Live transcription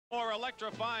More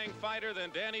electrifying fighter than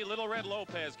Danny Little Red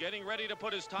Lopez, getting ready to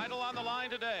put his title on the line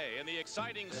today in the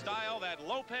exciting style that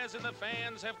Lopez and the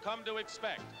fans have come to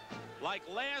expect. Like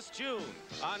last June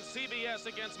on CBS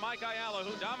against Mike Ayala,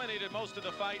 who dominated most of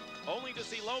the fight, only to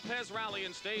see Lopez rally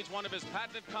and stage one of his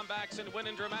patented comebacks and win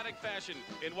in dramatic fashion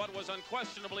in what was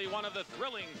unquestionably one of the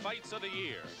thrilling fights of the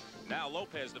year. Now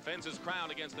Lopez defends his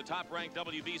crown against the top-ranked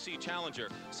WBC challenger,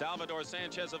 Salvador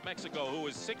Sanchez of Mexico, who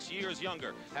is 6 years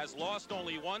younger, has lost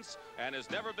only once, and has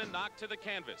never been knocked to the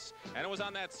canvas. And it was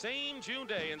on that same June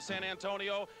day in San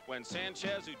Antonio when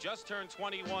Sanchez, who just turned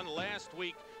 21 last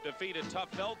week, defeated tough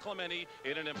Fel Clemente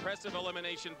in an impressive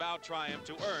elimination bout triumph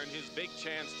to earn his big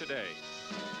chance today.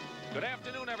 Good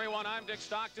afternoon, everyone. I'm Dick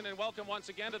Stockton, and welcome once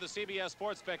again to the CBS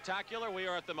Sports Spectacular. We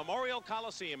are at the Memorial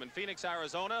Coliseum in Phoenix,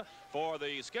 Arizona for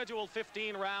the scheduled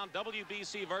 15-round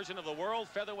WBC version of the World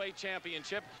Featherweight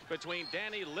Championship between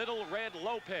Danny Little Red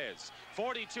Lopez.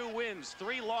 42 wins,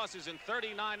 3 losses, and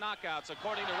 39 knockouts,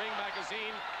 according to Ring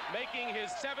Magazine, making his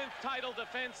 7th title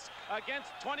defense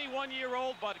against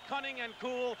 21-year-old but cunning and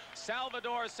cool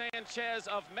Salvador Sanchez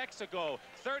of Mexico.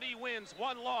 30 wins,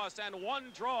 1 loss, and 1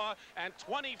 draw, and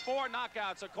 24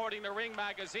 knockouts, according to Ring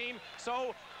Magazine.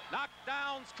 So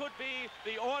knockdowns could be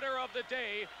the order of the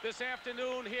day this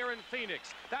afternoon here in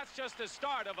Phoenix. That's just the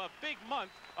start of a big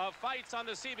month of fights on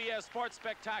the CBS Sports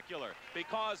Spectacular,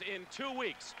 because in 2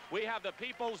 weeks we have the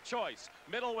People's Choice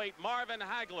middleweight Marvin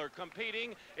Hagler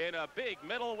competing in a big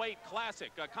middleweight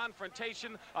classic, a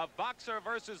confrontation of boxer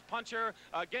versus puncher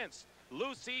against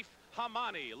Lucif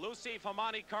Hamani. Lucif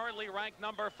Hamani currently ranked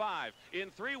number 5. In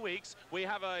 3 weeks, we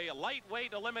have a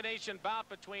lightweight elimination bout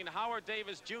between Howard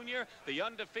Davis Jr., the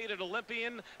undefeated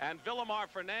Olympian, and Villamar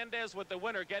Fernandez, with the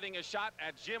winner getting a shot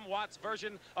at Jim Watt's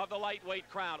version of the lightweight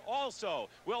crown. Also,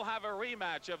 we'll have a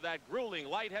rematch of that grueling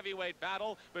light heavyweight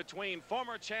battle between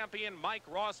former champion Mike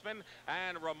Rossman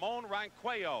and Ramon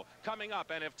Ranquillo coming up.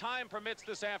 And if time permits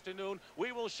this afternoon,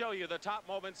 we will show you the top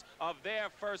moments of their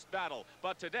first battle.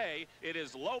 But today, it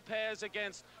is Lopez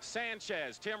against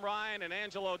Sanchez. Tim Ryan and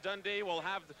Angelo Dundee will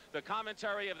have the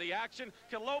commentary of the action.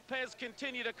 Can Lopez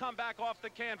continue to come back off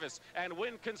the canvas and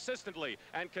win consistently?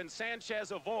 And can Sanchez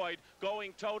avoid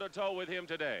going toe-to-toe with him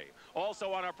today?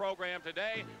 Also on our program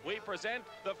today, we present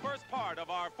the first part of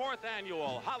our 4th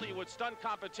annual Hollywood stunt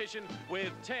competition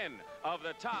with 10 of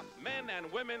the top men and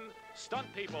women stunt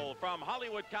people from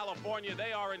Hollywood, California.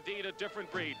 They are indeed a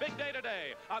different breed. Big day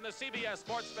today on the CBS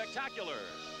Sports Spectacular.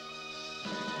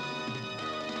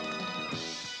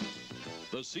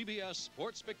 The CBS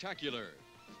Sports Spectacular.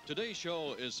 Today's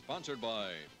show is sponsored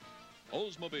by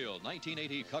Oldsmobile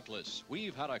 1980 Cutlass.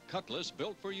 We've had a Cutlass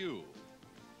built for you.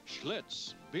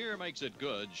 Schlitz. Beer makes it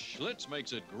good. Schlitz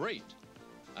makes it great.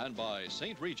 And by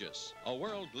St. Regis, a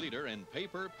world leader in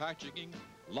paper, packaging,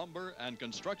 lumber, and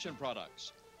construction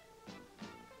products.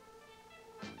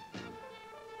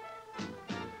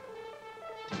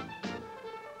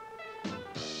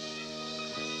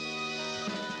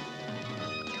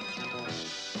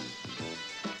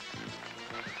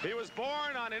 He was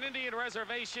born on an Indian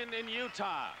reservation in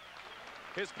Utah.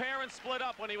 His parents split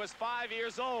up when he was 5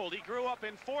 years old. He grew up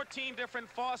in 14 different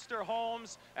foster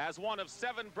homes as one of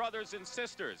 7 brothers and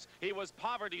sisters. He was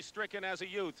poverty-stricken as a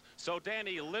youth, so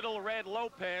Danny Little Red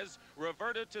Lopez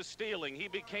reverted to stealing. He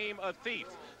became a thief.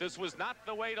 This was not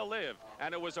the way to live,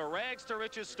 and it was a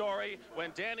rags-to-riches story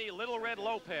when Danny Little Red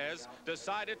Lopez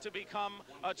decided to become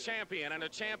a champion, and a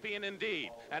champion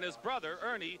indeed. And his brother,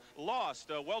 Ernie, lost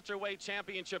a welterweight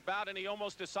championship bout, and he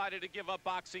almost decided to give up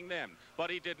boxing then. But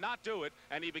he did not do it,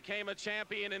 and he became a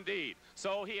champion indeed.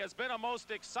 So he has been a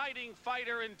most exciting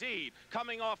fighter indeed,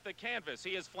 coming off the canvas.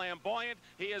 He is flamboyant.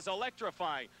 He is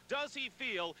electrifying. Does he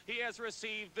feel he has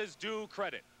received his due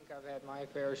credit? I think I've had my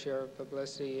fair share of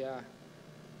publicity.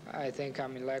 I think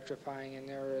I'm electrifying in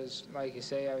there. As like you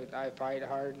say, I fight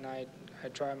hard, and I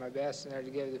try my best in there to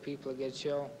give the people a good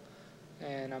show.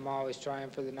 And I'm always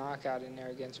trying for the knockout in there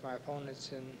against my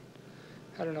opponents. And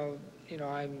I don't know, you know,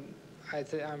 I'm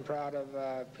proud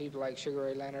of people like Sugar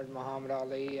Ray Leonard, Muhammad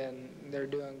Ali, and they're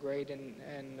doing great in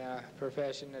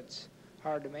profession that's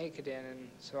hard to make it in, and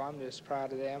so I'm just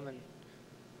proud of them and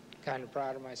kind of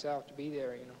proud of myself to be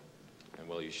there, you know. And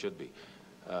well, you should be.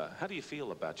 How do you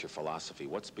feel about your philosophy?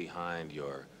 What's behind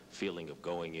your feeling of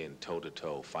going in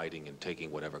toe-to-toe, fighting and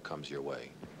taking whatever comes your way?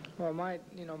 Well, my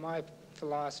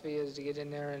philosophy is to get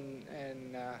in there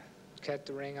and cut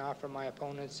the ring off from my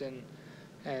opponents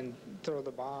and throw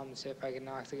the bombs. If I can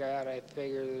knock the guy out, I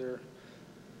figure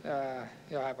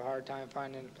he'll have a hard time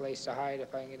finding a place to hide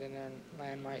if I can get in there and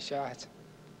land my shots,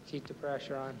 keep the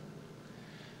pressure on.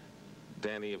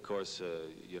 Danny, of course,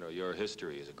 you know, your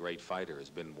history as a great fighter has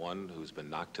been one who's been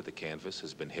knocked to the canvas,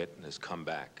 has been hit, and has come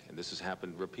back. And this has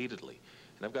happened repeatedly.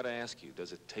 And I've got to ask you,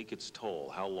 does it take its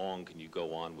toll? How long can you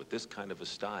go on with this kind of a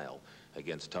style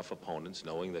against tough opponents,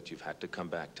 knowing that you've had to come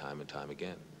back time and time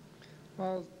again?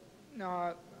 Well,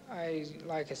 no,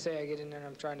 like I say, I get in there and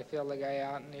I'm trying to feel the guy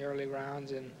out in the early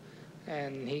rounds,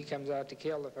 and he comes out to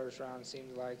kill the first round,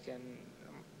 seems like, and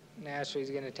naturally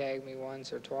he's going to tag me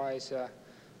once or twice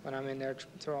when I'm in there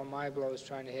throwing my blows,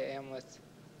 trying to hit him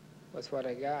with what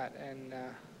I got. And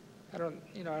I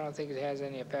don't think it has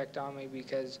any effect on me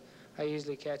because I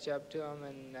usually catch up to him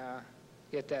and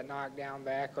get that knockdown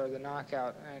back or the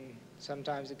knockout. And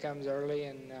sometimes it comes early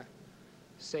and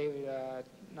save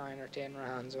 9 or 10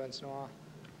 rounds once in a while.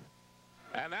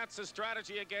 And that's the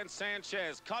strategy against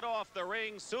Sanchez. Cut off the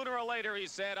ring. Sooner or later, he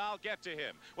said, I'll get to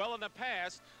him. Well, in the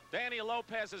past, Danny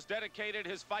Lopez has dedicated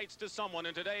his fights to someone,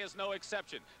 and today is no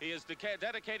exception. He is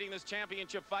dedicating this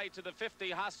championship fight to the 50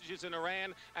 hostages in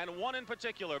Iran, and one in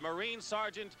particular, Marine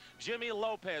Sergeant Jimmy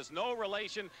Lopez. No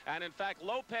relation, and in fact,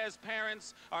 Lopez's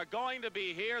parents are going to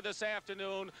be here this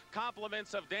afternoon.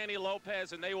 Compliments of Danny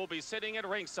Lopez, and they will be sitting at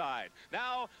ringside.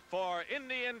 Now, for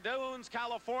Indian Dunes,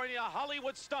 California,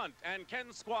 Hollywood Stunt, and Ken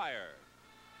Squire.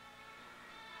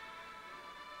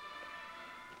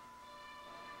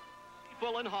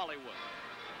 People in Hollywood.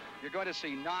 You're going to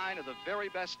see 9 of the very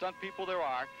best stunt people there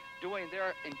are doing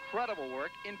their incredible work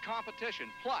in competition,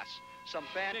 plus some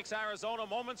Phoenix, Arizona,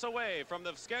 moments away from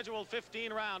the scheduled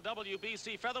 15-round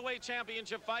WBC featherweight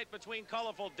championship fight between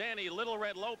colorful Danny Little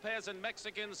Red Lopez and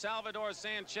Mexican Salvador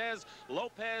Sanchez.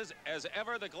 Lopez, as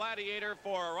ever, the gladiator.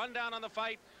 For a rundown on the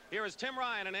fight, here is Tim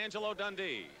Ryan and Angelo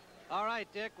Dundee. All right,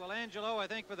 Dick. Well, Angelo, I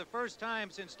think for the first time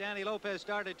since Danny Lopez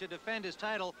started to defend his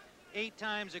title 8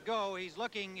 times ago, he's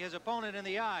looking his opponent in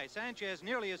the eye. Sanchez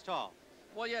nearly as tall.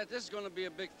 Well, yeah, this is going to be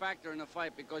a big factor in the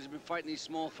fight because he's been fighting these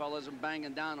small fellas and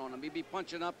banging down on them. He'd be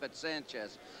punching up at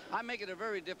Sanchez. I make it a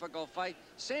very difficult fight.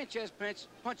 Sanchez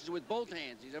punches with both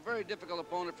hands. He's a very difficult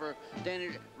opponent for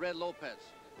Danny Red Lopez.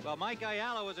 Well, Mike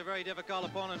Ayala was a very difficult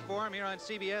opponent for him here on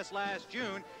CBS last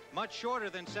June. Much shorter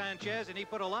than Sanchez, and he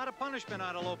put a lot of punishment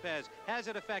on Lopez. Has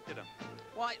it affected him?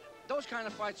 Well, those kind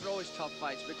of fights are always tough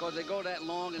fights because they go that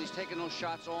long and he's taking those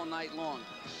shots all night long.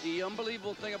 The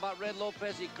unbelievable thing about Red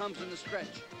Lopez, he comes in the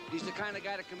stretch. He's the kind of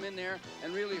guy to come in there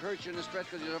and really hurt you in the stretch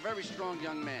because he's a very strong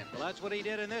young man. Well, that's what he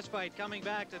did in this fight, coming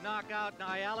back to knock out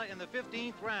Ayala in the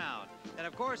 15th round. And,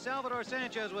 of course, Salvador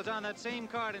Sanchez was on that same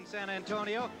card in San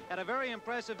Antonio, had a very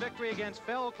impressive victory against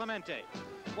Fel Clemente.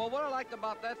 Well, what I liked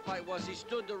about that fight was he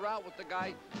stood the route with the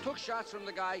guy, took shots from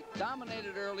the guy,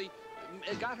 dominated early,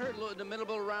 it got hurt in the middle of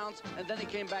the rounds, and then he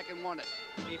came back and won it.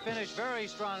 He finished very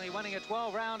strongly, winning a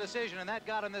 12-round decision, and that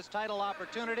got him this title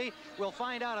opportunity. We'll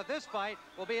find out if this fight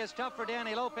will be as tough for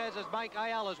Danny Lopez as Mike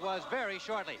Ayala's was very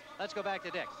shortly. Let's go back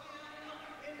to Dick.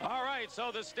 All right,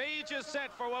 so the stage is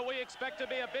set for what we expect to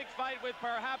be a big fight with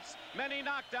perhaps many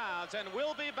knockdowns, and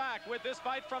we'll be back with this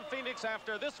fight from Phoenix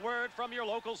after this word from your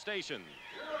local station.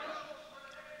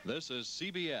 This is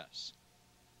CBS.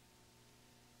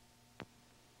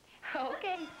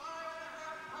 Okay.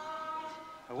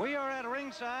 We are at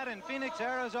ringside in Phoenix,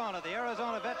 Arizona, the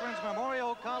Arizona Veterans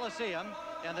Memorial Coliseum,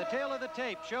 and the tail of the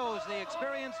tape shows the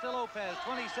experienced Lopez,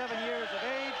 27 years of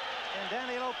age, and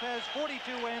Danny Lopez,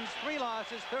 42 wins, 3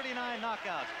 losses, 39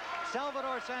 knockouts.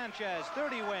 Salvador Sanchez,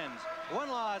 30 wins, 1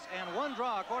 loss, and 1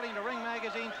 draw, according to Ring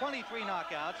Magazine, 23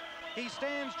 knockouts. He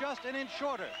stands just an inch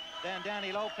shorter than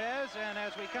Danny Lopez, and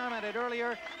as we commented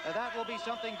earlier, that will be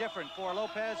something different for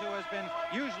Lopez, who has been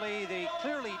usually the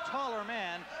clearly taller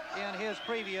man in his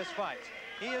previous fights.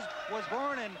 He was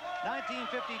born in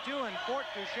 1952 in Fort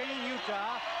Duchesne,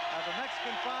 Utah, of a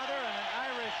Mexican father and an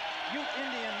Irish Ute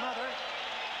Indian mother.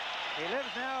 He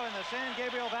lives now in the San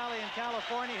Gabriel Valley in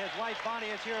California. His wife Bonnie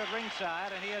is here at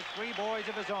ringside, and he has 3 boys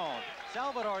of his own.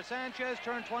 Salvador Sanchez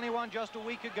turned 21 just a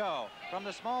week ago from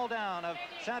the small town of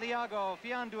Santiago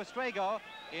Fianduestrego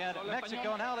in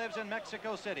Mexico, now lives in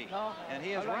Mexico City. And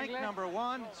he is ranked number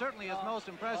 1. Certainly his most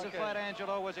impressive fight,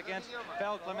 Angelo, was against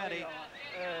Fel Clemente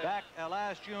back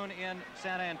last June in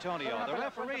San Antonio. The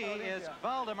referee is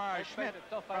Valdemar Schmidt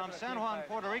from San Juan,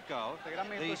 Puerto Rico.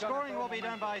 The scoring will be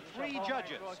done by 3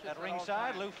 judges at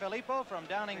ringside: Lou Filippo from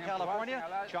Downing, California,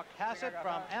 Chuck Hassett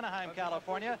from Anaheim,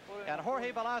 California, and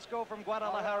Jorge Velasco from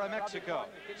Guadalajara, Mexico.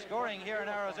 Scoring here in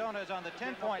Arizona is on the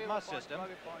 10-point must system.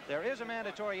 There is a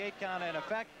mandatory 8 count in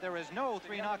effect. There is no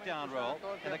 3 knockdown rule,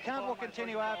 and the count will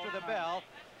continue after the bell.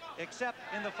 except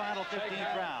in the final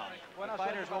 15th round. The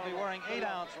fighters will be wearing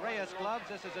 8-ounce Reyes gloves.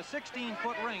 This is a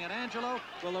 16-foot ring. And Angelo,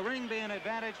 will the ring be an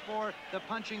advantage for the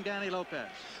punching Danny Lopez?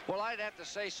 Well, I'd have to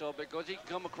say so, because he can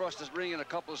come across this ring in a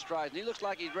couple of strides. And he looks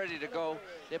like he's ready to go.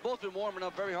 They've both been warming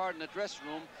up very hard in the dressing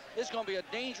room. This is going to be a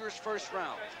dangerous first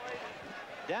round.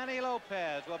 Danny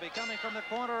Lopez will be coming from the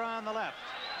corner on the left.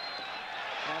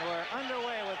 And we're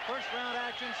underway with first round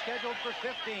action scheduled for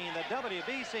 15, the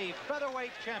WBC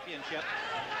Featherweight Championship.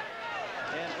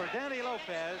 And for Danny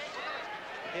Lopez,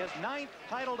 his 9th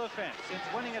title defense since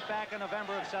winning it back in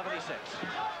November of '76.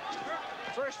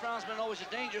 First round's been always a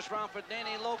dangerous round for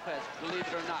Danny Lopez, believe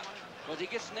it or not, because he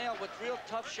gets nailed with real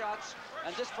tough shots,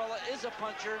 and this fella is a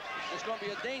puncher. It's going to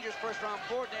be a dangerous first round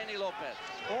for Danny Lopez.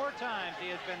 4 times he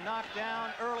has been knocked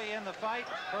down early in the fight,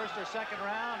 first or second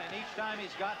round, and each time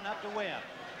he's gotten up to win.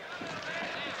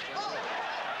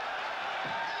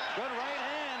 Good right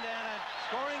hand and a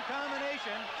scoring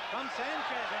combination from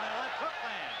Sanchez, and a left hook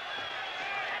land.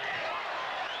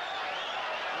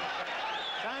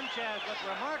 Sanchez with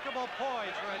remarkable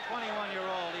poise for a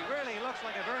 21-year-old. He really looks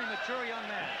like a very mature young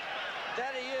man.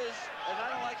 That he is, and I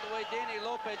don't like the way Danny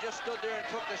Lopez just stood there and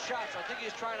took the shots. I think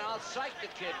he's trying to out-psych the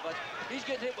kid, but he's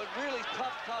getting hit with really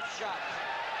tough shots.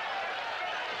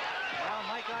 Well,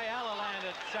 Mike Ayala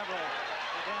landed several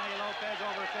to Danny Lopez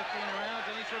over 15 rounds,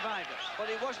 and he survived it. But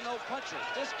he was no puncher.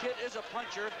 This kid is a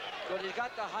puncher, but he's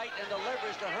got the height and the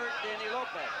leverage to hurt Danny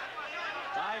Lopez.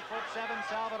 5'7"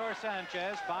 Salvador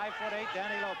Sanchez, 5'8"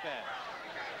 Danny Lopez.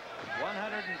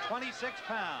 126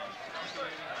 pounds.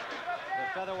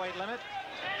 The featherweight limit.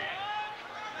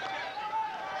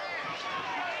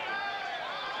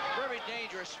 Very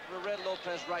dangerous for Red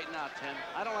Lopez right now, Tim.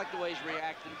 I don't like the way he's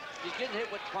reacting. He's getting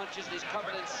hit with punches. He's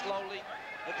coming in slowly.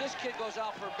 If this kid goes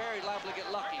out for a bear, he's liable to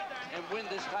get lucky and win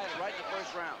this title right in the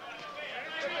first round.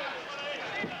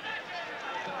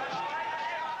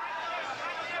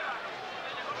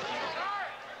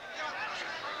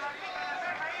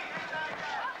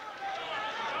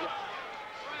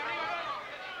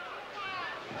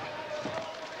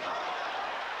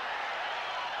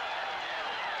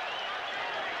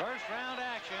 First round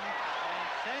action, and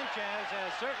Sanchez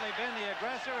has certainly been the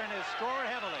aggressor and has scored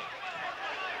heavily.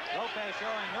 Lopez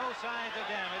showing no signs of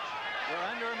damage. We're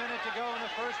under a minute to go in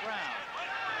the first round.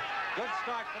 Good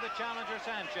start for the challenger,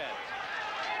 Sanchez.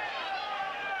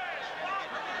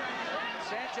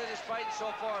 Sanchez is fighting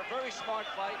so far. A very smart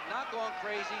fight, not going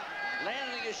crazy,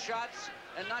 landing his shots,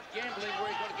 and not gambling where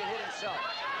he's going to get hit himself.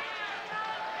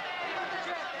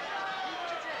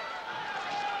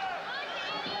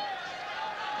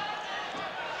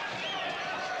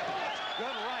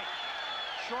 Good right.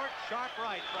 Short, sharp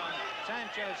right from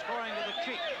Sanchez, scoring to the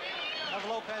cheek of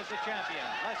Lopez, the champion.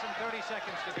 Less than 30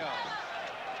 seconds to go.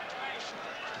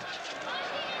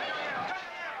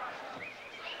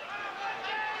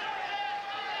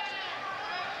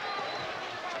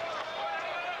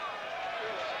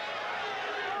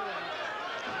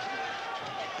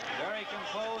 Very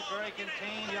composed, very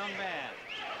contained young man.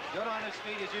 Good on his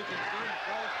feet, as you can see, and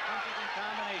throws punches and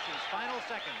combinations. Final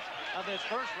seconds of this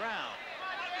first round.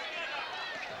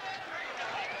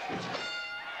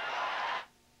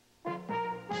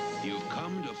 You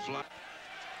come to fly.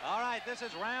 All right, this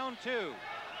is round 2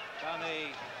 from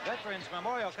the Veterans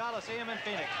Memorial Coliseum in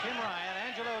Phoenix. Tim Ryan,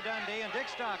 Angelo Dundee, and Dick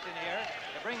Stockton here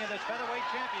to bring in this featherweight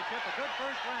championship. A good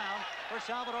first round for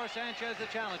Salvador Sanchez, the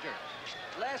challenger.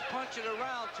 Last punch of the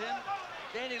round, Tim.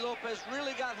 Danny Lopez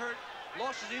really got hurt,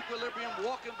 lost his equilibrium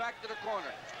walking back to the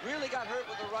corner. Really got hurt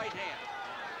with the right hand.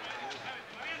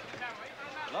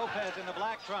 Lopez in the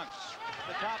black trunks.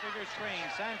 The top of your screen,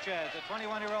 Sanchez, a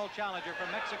 21-year-old challenger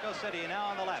from Mexico City, now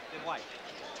on the left in white.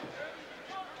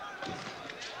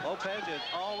 Lopez is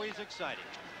always exciting.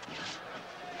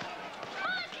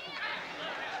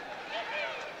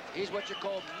 He's what you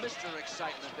call Mr.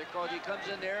 Excitement, because he comes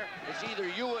in there, it's either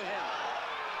you or him.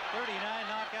 39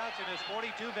 knockouts in his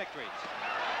 42 victories.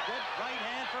 Good right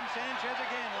hand from Sanchez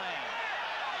again lands.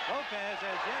 Lopez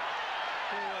has yet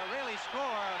to really score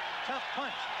a tough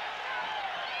punch.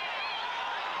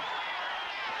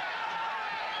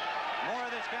 More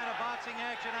of this kind of boxing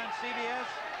action on CBS.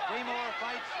 3 more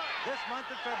fights this month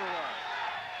of February.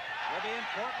 We'll be in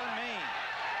Portland, Maine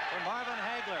for Marvin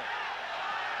Hagler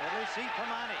and Lucy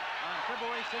Pamani on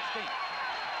February 16th.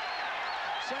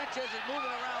 Sanchez is moving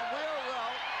around real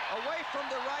well away from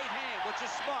the right hand, which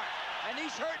is smart. And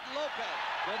he's hurting Lopez.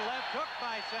 Good left hook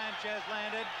by Sanchez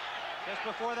landed just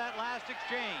before that last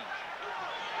exchange.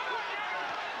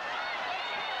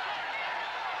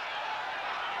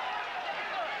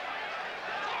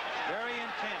 Very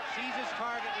intense, sees his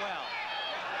target well.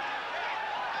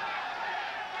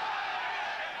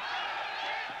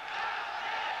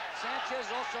 Sanchez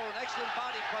is also an excellent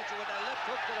body puncher with that left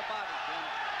hook to the body, Tim.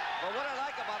 But what I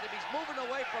like about him, he's moving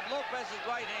away from Lopez's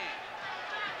right hand.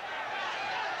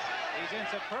 He's in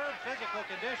superb physical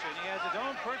condition. He has his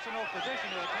own personal physician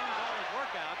who attends all his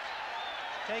workouts,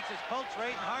 takes his pulse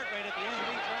rate and heart rate at the end of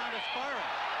each round of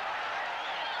sparring.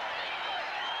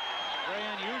 Very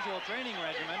unusual training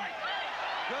regimen.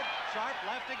 Good, sharp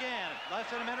left again. Less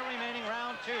than a minute remaining,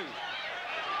 round 2.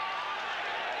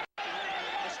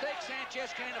 The mistake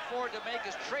Sanchez can't afford to make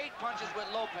is trade punches with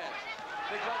Lopez,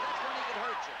 because that's when he can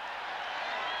hurt you.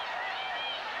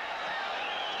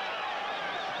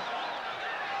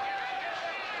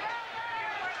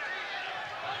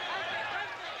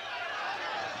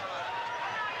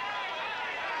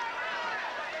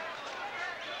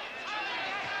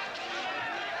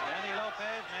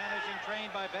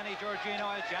 Trained by Benny Giorgino,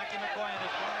 as Jackie McCoy in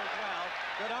his corner as well.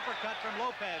 Good uppercut from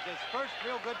Lopez, his first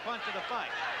real good punch of the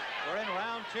fight. We're in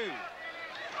round 2. Now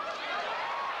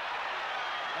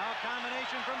a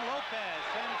combination from Lopez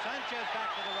sends Sanchez back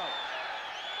to the ropes.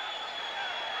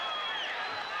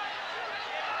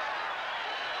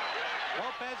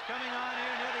 Lopez coming on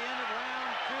here near the end of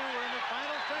round 2. We're in the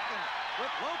final seconds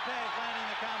with Lopez landing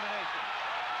the combination.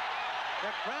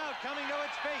 The crowd coming to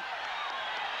its feet.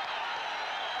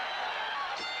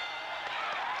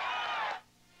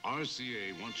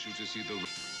 RCA wants you to see the...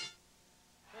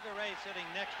 Sugar Ray sitting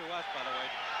next to us, by the way.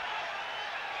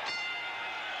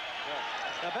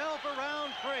 The bell for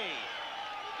round 3.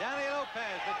 Danny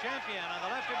Lopez, the champion, on the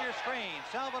left of your screen.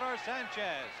 Salvador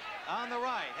Sanchez on the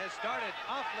right has started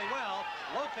awfully well.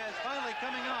 Lopez finally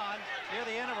coming on near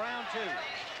the end of round 2.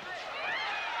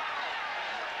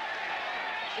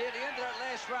 See, at the end of that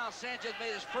last round, Sanchez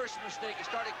made his first mistake. He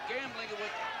started gambling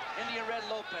with Indian Red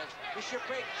Lopez. You should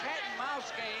play cat and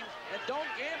mouse game and don't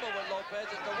gamble with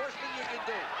Lopez. It's the worst thing you can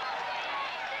do.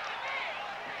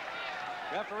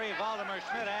 Referee Valdemar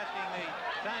Schmidt asking the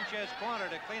Sanchez corner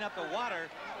to clean up the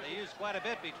water. They used quite a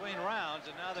bit between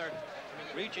rounds, and now they're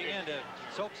reaching in to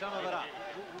soak some of it up.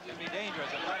 It can be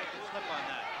dangerous. A fighter can slip on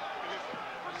that.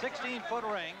 16-foot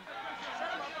ring.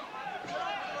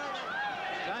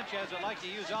 Sanchez would like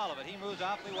to use all of it. He moves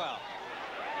awfully well.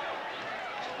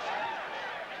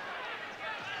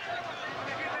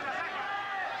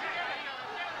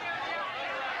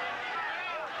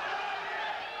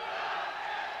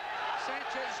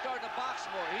 Sanchez is starting to box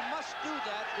more. He must do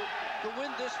that to win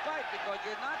this fight, because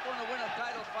you're not going to win a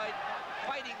title fight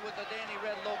fighting with the Danny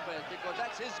Red Lopez, because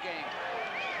that's his game.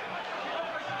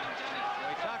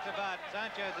 We talked about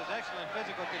Sanchez's excellent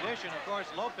physical condition. Of course,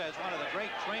 Lopez, one of the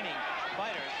great training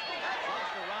fighters,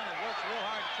 loves to run and works real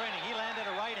hard in training. He landed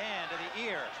a right hand to the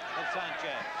ear of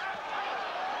Sanchez.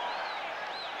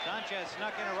 Sanchez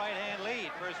snuck in a right hand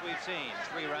lead, first we've seen.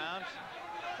 3 rounds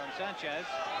from Sanchez.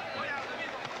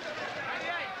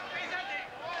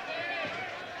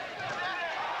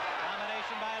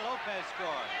 Combination by Lopez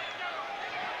scored.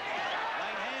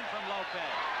 Right hand from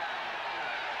Lopez.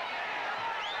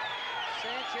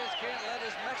 Sanchez can't let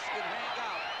his Mexican hang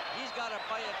out. He's got to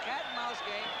play a cat and mouse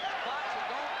game. Box and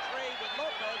don't trade with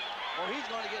Lopez, or he's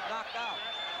going to get knocked out.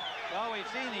 Well, we've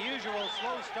seen the usual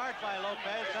slow start by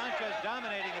Lopez. Sanchez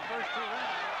dominating the first 2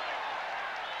 rounds.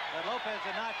 But Lopez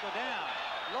did not go down.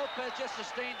 Lopez just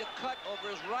sustained a cut over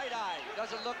his right eye.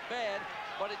 Doesn't look bad,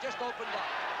 but it just opened up.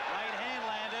 Right hand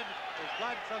landed. There's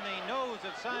blood from the nose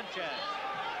of Sanchez.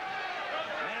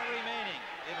 Minute remaining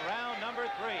in round number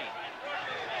 3.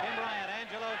 Tim Bryant,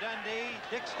 Angelo Dundee,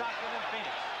 Dick Stockton, and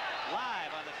Phoenix.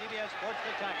 Live on the CBS Sports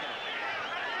Spectacular.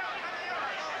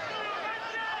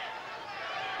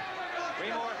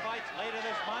 3 more fights later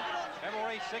this month.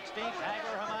 February 16th,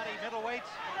 Hagler, Hamadi,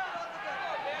 middleweights.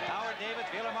 Howard Davis,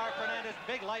 Villamar Fernandez,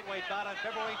 big lightweight bout on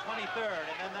February 23rd.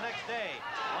 And then the next day,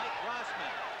 Mike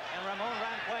Grossman and Ramon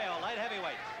Ranqueo, light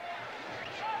heavyweights.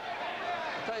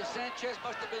 I'll tell you, Sanchez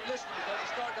must have been listening because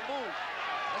he's starting to move.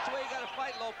 That's the way you got to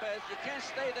fight Lopez. You can't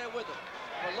stay there with him.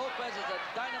 But Lopez is a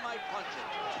dynamite puncher.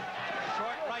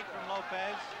 Short right from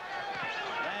Lopez.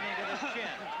 Landing to the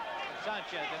chin.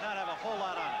 Sanchez did not have a whole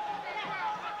lot on it.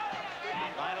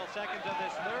 Final seconds of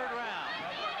this 3rd round.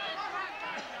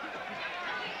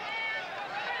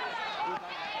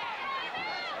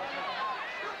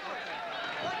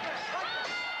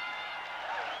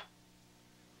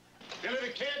 Billy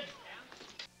the Kid.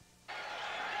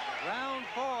 Round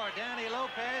 4, Danny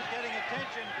Lopez getting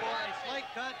attention for a slight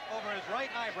cut over his right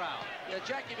eyebrow. Yeah,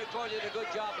 Jackie McCoy did a good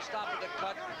job of stopping the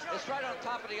cut. It's right on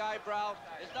top of the eyebrow.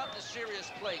 It's not in a serious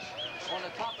place. On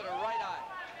the top of the right eye.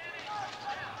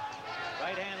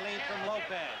 Right hand lead from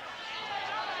Lopez.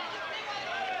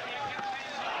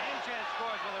 Sanchez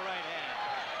scores with a right hand.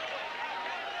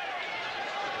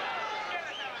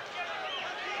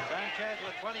 Sanchez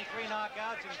with 23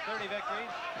 knockouts and 30 victories.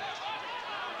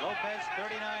 Lopez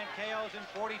 39 KOs and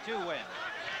 42 wins.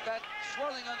 That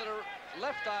swelling under the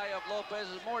left eye of Lopez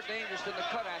is more dangerous than the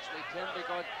cut, actually, Tim,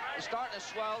 because it's starting to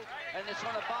swell, and it's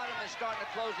on the bottom, it's starting to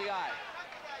close the eye.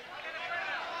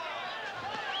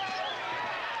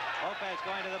 Lopez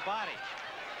going to the body.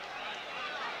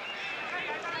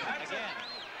 Again.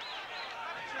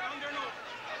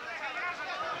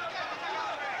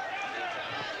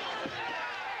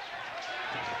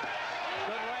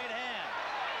 Good right hand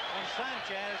from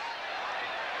Sanchez.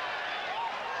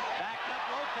 Backed up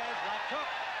Lopez, left hook.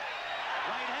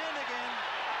 Right hand again.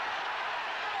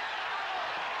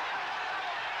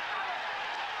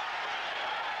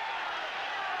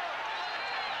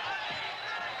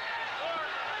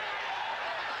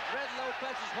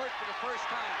 Lopez is hurt for the first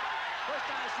time. First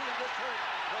time I see him this hurt.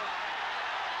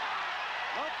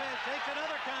 Lopez takes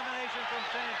another combination from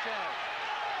Sanchez.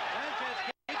 Sanchez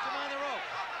keeps him on the rope.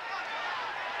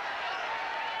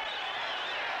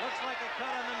 Looks like a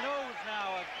cut on the nose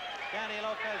now of Danny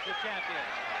Lopez, the champion.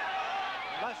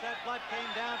 Unless that blood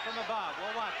came down from above.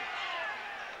 We'll watch it.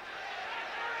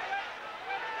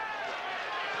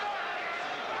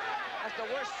 That's the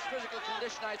worst physical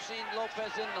condition I've seen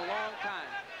Lopez in a long time.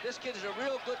 This kid is a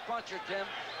real good puncher, Tim,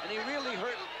 and he really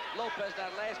hurt Lopez that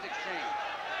last exchange.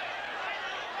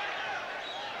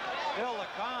 Still the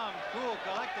calm, cool,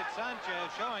 collected Sanchez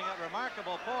showing a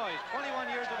remarkable poise. 21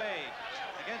 years of age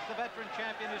against the veteran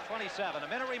champion who's 27. A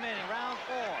minute remaining, round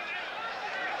 4.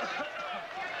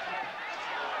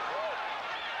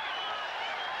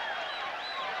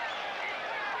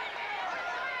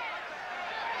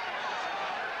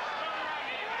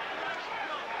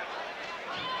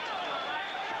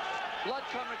 Blood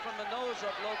coming from the nose of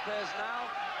Lopez now.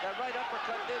 That right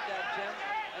uppercut did that, Tim.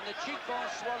 And the cheekbone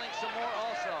swelling some more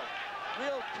also.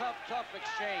 Real tough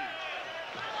exchange.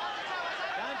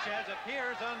 Sanchez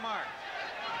appears unmarked.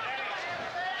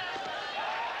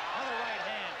 Another right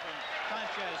hand from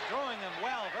Sanchez, throwing them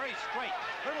well, very straight.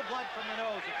 Little blood from the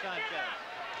nose of Sanchez.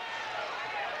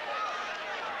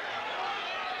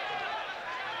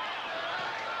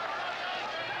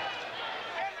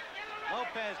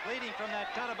 Lopez bleeding from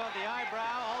that cut above the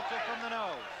eyebrow, also from the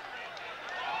nose.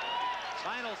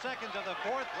 Final seconds of the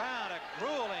 4th round, a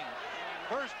grueling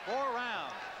first 4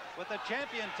 rounds, with the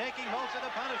champion taking most of the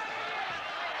punishment.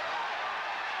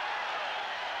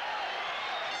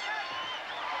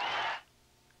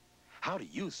 How do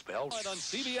you spell? On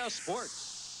CBS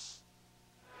Sports.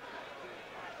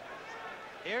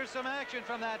 Here's some action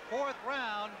from that 4th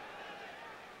round.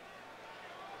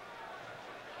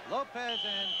 Lopez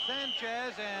and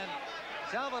Sanchez, and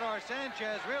Salvador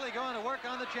Sanchez really going to work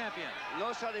on the champion. You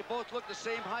notice how they both look the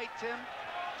same height, Tim?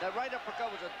 That right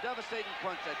uppercut was a devastating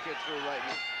punch that kid threw right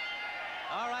now.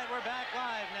 All right, we're back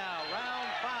live now.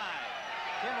 Round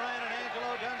 5. Tim Ryan and Angelo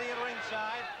Dundee at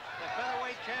ringside. The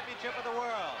featherweight championship of the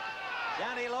world.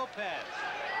 Danny Lopez,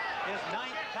 his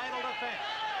 9th title defense.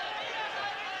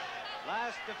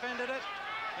 Last defended it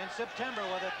in September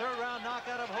with a 3rd round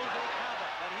knockout of Jose Caba,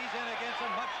 but he's in against a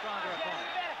much stronger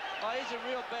opponent. Oh, he's in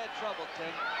real bad trouble,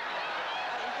 Tim.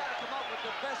 He's got to come up with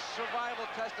the best survival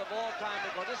test of all time,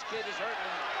 because this kid is hurting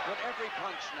him with every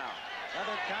punch now.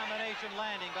 Another combination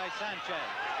landing by Sanchez.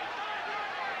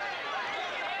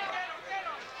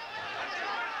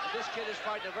 This kid is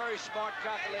fighting a very smart,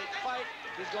 calculated fight.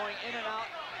 He's going in and out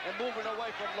and moving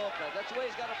away from Lopez. That's the way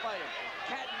he's got to fight him.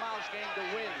 Cat and mouse game to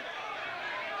win.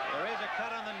 There is a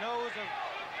cut on the nose of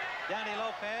Danny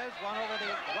Lopez, one over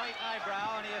the right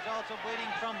eyebrow, and he is also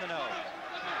bleeding from the nose.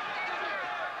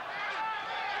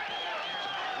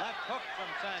 Left hook from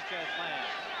Sanchez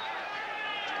lands.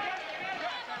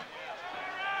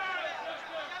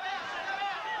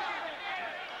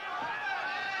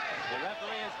 The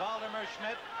referee is Valdemar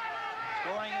Schmidt.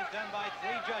 Scoring is done by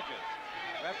 3 judges.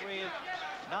 The referee is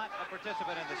not a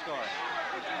participant in the scoring.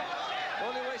 The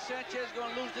only way Sanchez is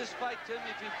going to lose this fight, Tim,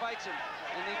 if he fights him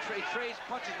and he trades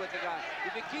punches with the guy.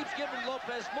 If he keeps giving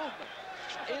Lopez movement,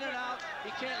 in and out, he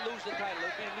can't lose the title.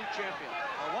 He'll be a new champion.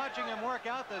 Well, watching him work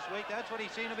out this week, that's what he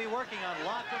seemed to be working on.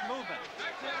 Lots of movement.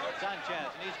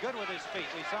 Sanchez, and he's good with his feet.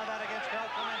 We saw that against Fel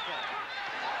Clemente.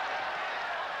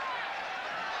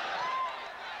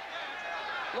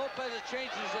 Lopez has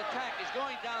changed his attack. He's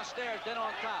going downstairs, then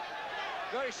on top.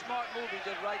 Very smart move he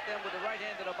did right then with the right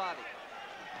hand to the body.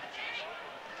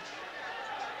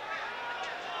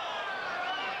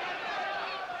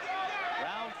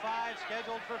 Round 5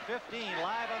 scheduled for 15,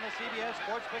 live on the CBS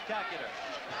Sports Spectacular.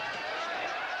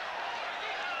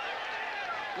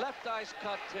 Left eye's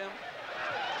cut, Tim.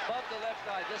 Above the left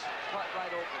eye, this cut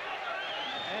right open.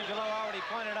 Angelo already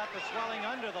pointed out the swelling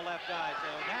under the left eye,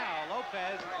 so now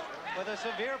Lopez with a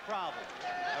severe problem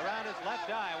around his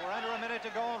left eye. We're under a minute to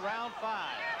go in round 5.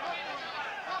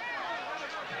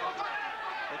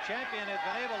 The champion has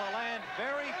been able to land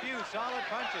very few solid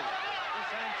punches to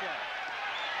Sanchez.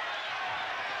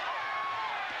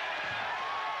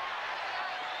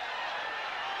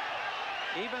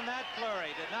 Even that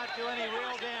flurry did not do any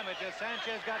real damage as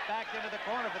Sanchez got backed into the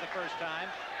corner for the first time.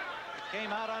 It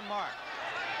came out unmarked.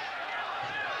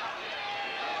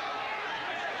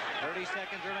 30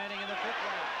 seconds remaining in the 5th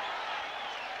round.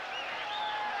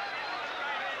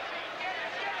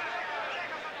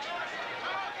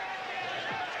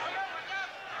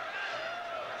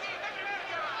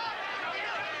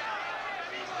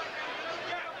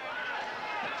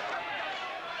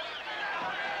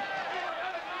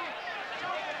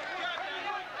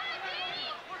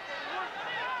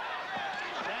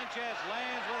 Sanchez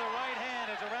lands with a right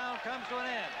hand as the round comes to an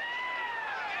end.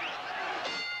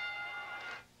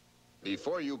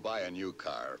 Before you buy a new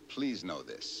car, please know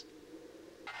this.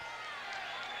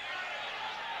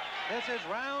 This is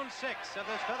round 6 of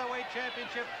this featherweight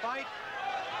championship fight.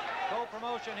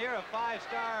 Co-promotion here of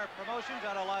 5-Star Promotions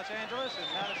out of Los Angeles and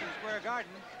Madison Square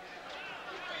Garden.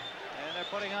 And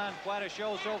they're putting on quite a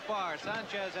show so far.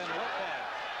 Sanchez and Lopez.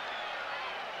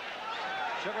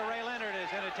 Sugar Ray Leonard is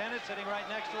in attendance, sitting right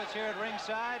next to us here at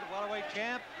ringside. Welterweight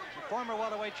champ, former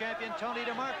welterweight champion Tony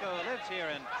DeMarco lives here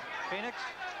in Phoenix.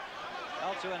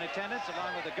 Also in attendance,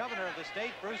 along with the governor of the state,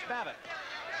 Bruce Babbitt.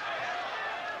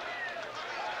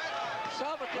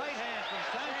 Salvador Right hand from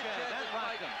Sanchez. That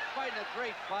rocked him. Fighting a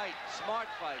great fight, smart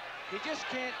fight. He just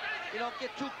can't, you know, get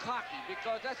too cocky,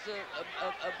 because that's a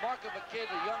mark of a kid,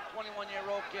 a young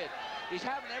 21-year-old kid. He's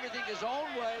having everything his own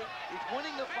way. He's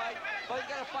winning the fight, but he's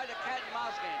got to fight a cat and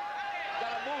mouse game. He's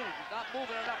got to move. He's not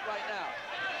moving enough right now.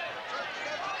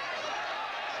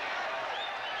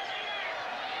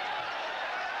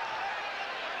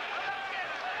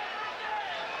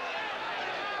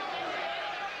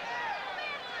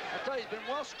 I tell you, he's been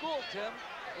well schooled, Tim.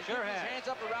 He's sure his hands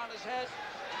up around his head,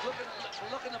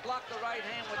 looking to block the right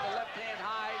hand with the left hand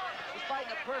high. He's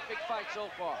fighting a perfect fight so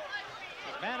far.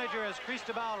 His manager is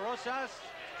Cristobal Rosas,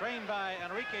 trained by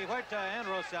Enrique Huerta and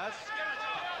Rosas.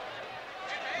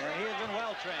 And he has been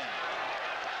well trained.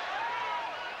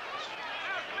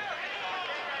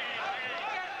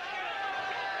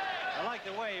 I like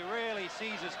the way he really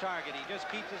sees his target. He just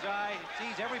keeps his eye,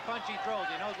 sees every punch he throws.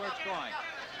 He knows where it's going.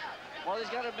 Well,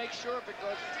 he's got to make sure,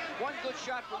 because one good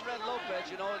shot from Red Lopez,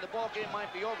 you know, and the ball game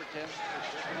might be over, Tim.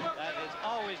 That is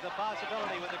always the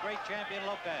possibility with the great champion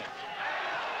Lopez.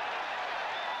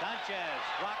 Sanchez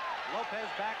rocked Lopez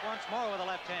back once more with a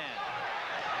left hand.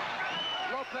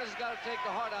 Lopez has got to take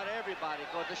the heart out of everybody,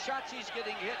 because the shots he's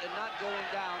getting hit and not going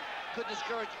down could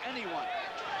discourage anyone.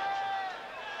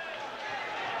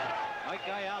 Mike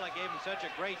Ayala gave him such a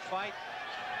great fight.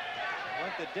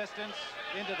 Went the distance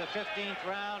into the 15th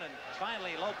round, and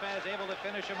finally Lopez able to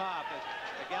finish him off as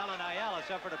Miguel and Ayala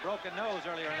suffered a broken nose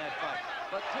earlier in that fight.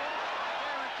 But Tim, I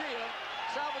guarantee you,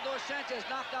 Salvador Sanchez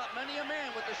knocked out many a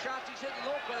man with the shots he's hitting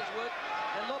Lopez with,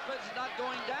 and Lopez is not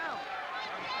going down.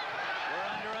 We're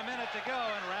under a minute to go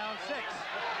in round 6.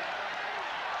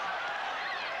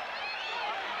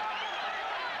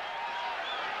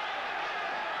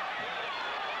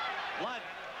 Blood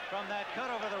from that cut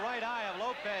over the right eye of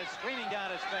Lopez streaming down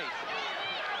his face.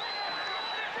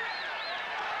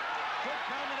 Good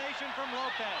combination from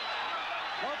Lopez.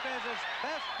 Lopez's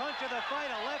best punch of the fight,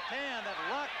 a left hand that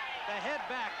rocked the head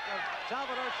back of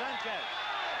Salvador Sanchez.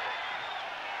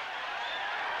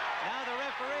 Now the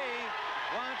referee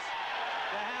wants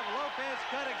to have Lopez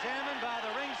cut examined by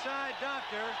the ringside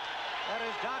doctor. That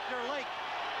is Dr. Lake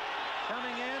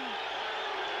coming in.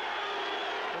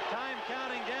 The time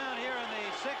counting down here in the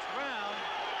 6th round.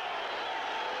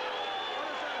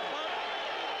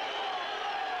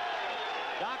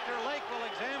 Dr. Lake will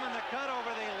examine the cut over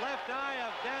the left eye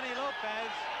of Danny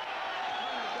Lopez.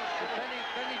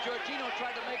 Benny Giorgino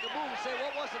tried to make a move and say,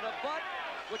 what was it, a butt?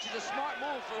 Which is a smart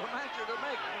move for a manager to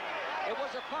make. It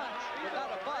was a punch, but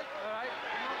not a butt. All right.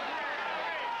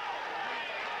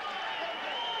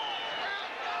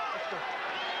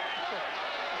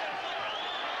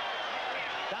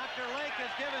 Dr. Lake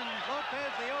has given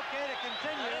Lopez the okay to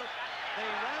continue. The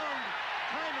round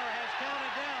timer has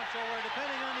counted down, so we're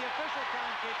depending on the official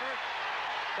timekeeper.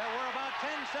 There were about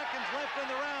 10 seconds left in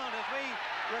the round as we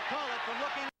recall it from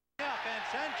looking up, and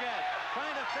Sanchez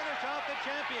trying to finish off the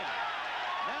champion.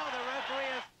 Now the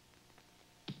referee is...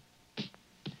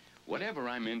 Whatever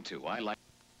I'm into, I like...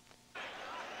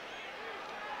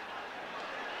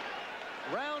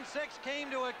 Round 6 came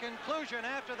to a conclusion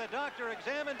after the doctor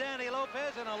examined Danny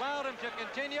Lopez and allowed him to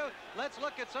continue. Let's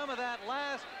look at some of that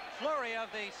last flurry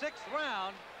of the 6th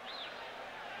round,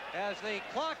 as the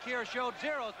clock here showed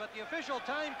zeros, but the official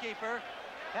timekeeper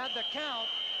had the count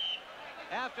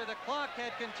after the clock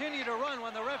had continued to run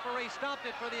when the referee stopped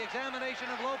it for the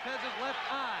examination of Lopez's left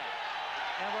eye.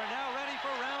 And we're now ready for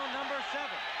round number 7.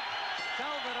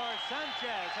 Salvador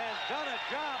Sanchez has done a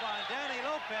job on Danny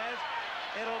Lopez.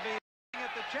 It'll be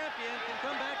if the champion can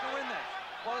come back to win this.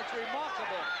 Well, it's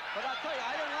remarkable. But I'll tell you,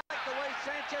 I don't like the way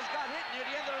Sanchez got hit near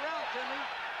the end of the round, Timmy.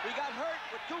 He got hurt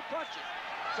with 2 punches.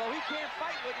 So he can't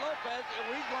fight with Lopez, or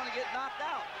he's going to get knocked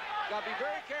out. Got to be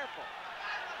very careful.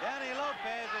 Danny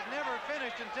Lopez has never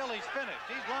finished until he's finished.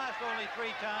 He's lost only 3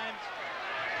 times.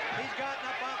 He's gotten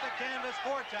up off the canvas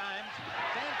 4 times.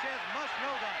 Sanchez must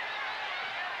know that.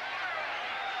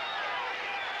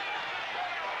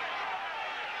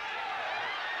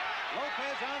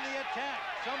 Lopez on the attack,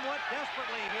 somewhat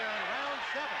desperately here in round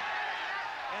 7.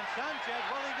 And Sanchez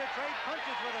willing to trade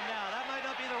punches with him now. That might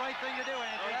not be the right thing to do,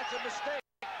 Andy. Oh, that's a mistake.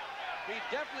 He's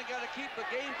definitely got to keep the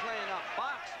game plan up.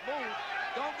 Box, move,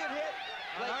 don't get hit.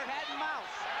 Play cat and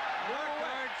mouse.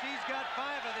 Undercards, he's got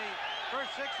 5 of the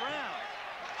first 6 rounds.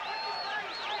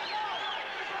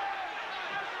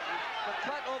 The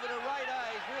cut over the right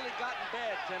eye has really gotten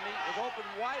bad, Timmy. It's open,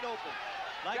 wide open.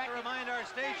 Like to remind our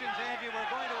stations, Angie,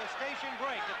 we're going to a station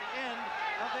break at the end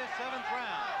of this 7th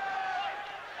round.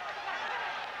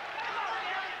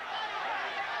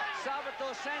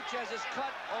 Salvador Sanchez is cut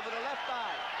over the left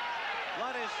eye.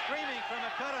 Blood is streaming from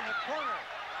a cut in the corner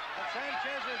of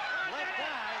Sanchez's left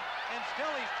eye, and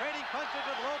still he's trading punches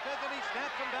with Lopez, and he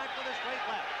snaps him back with a straight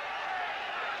left.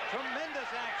 Tremendous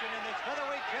action in this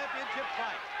featherweight championship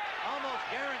fight. Almost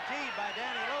guaranteed by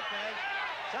Danny Lopez.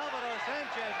 Salvador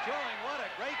Sanchez showing what a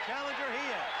great challenger he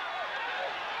is.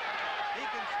 He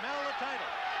can smell the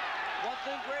title. One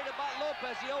thing great about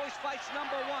Lopez, he always fights #1.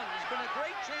 He's been a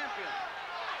great champion.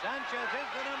 Sanchez is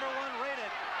the #1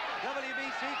 rated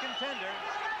WBC contender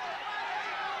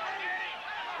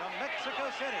from Mexico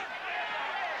City.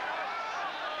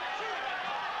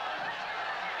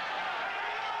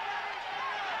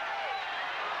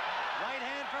 Right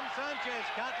hand from Sanchez.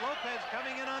 Caught Lopez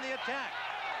coming in on the attack.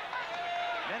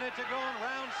 Minute to go in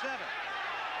round 7.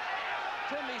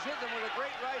 Timmy's hitting him with a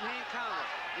great right hand counter.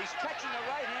 He's catching the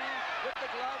right hand with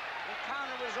the glove and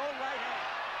counter with his own right hand.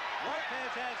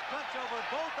 Lopez has cuts over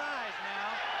both eyes now.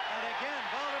 And again,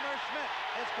 Valdemar Schmidt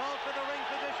has called for the ring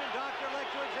physician doctor-elect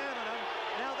to examine him.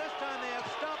 Now this time they have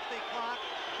stopped the clock.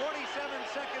 47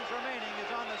 seconds remaining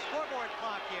is on the scoreboard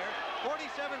clock here.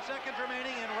 47 seconds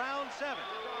remaining in round 7.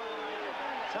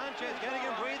 Sanchez getting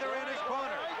him breather in his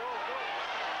corner.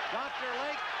 Dr.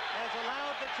 Lake has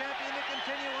allowed the champion to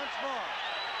continue once more.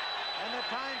 And the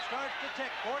time starts to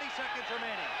tick. 40 seconds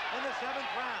remaining in the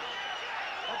 7th round.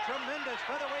 A tremendous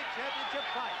featherweight championship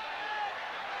fight.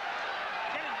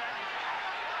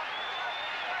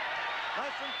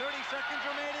 Less than 30 seconds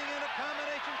remaining, and a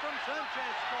combination from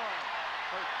Sanchez scoring.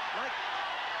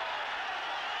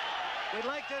 We'd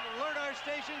like to alert our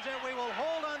stations that we will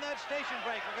hold on that station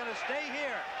break. We're going to stay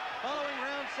here following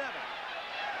round 7.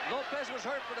 Lopez was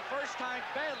hurt for the first time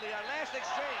badly on last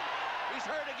exchange. He's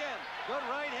hurt again. Good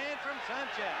right hand from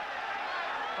Sanchez.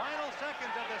 Final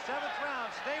seconds of the 7th round.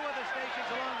 Stay with the stations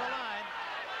along the line.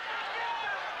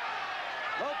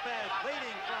 Lopez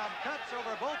bleeding from cuts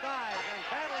over both eyes and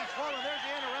badly swollen. There's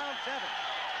the end of round 7.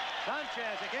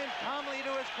 Sanchez again calmly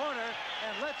to his corner.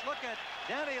 And let's look at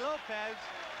Danny Lopez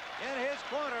in his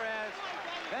corner as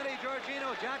Benny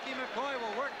Georgino, Jackie McCoy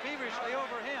will work feverishly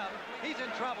over him. He's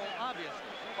in trouble, obviously.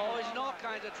 Oh, he's in all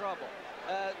kinds of trouble.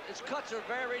 His cuts are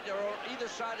varied. They're on either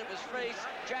side of his face.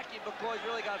 Jackie McCoy's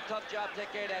really got a tough job to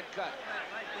take care of that cut.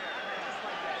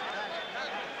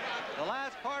 The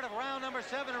last part of round number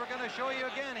 7 we're going to show you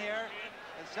again here.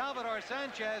 And Salvador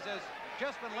Sanchez has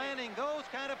just been landing those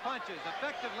kind of punches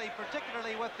effectively,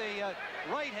 particularly with the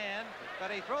right hand,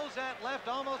 but he throws that left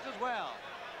almost as well.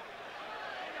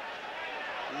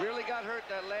 He really got hurt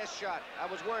that last shot. I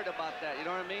was worried about that, you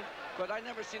know what I mean? But I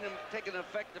never seen him take an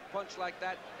effective punch like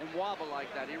that and wobble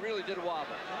like that. He really did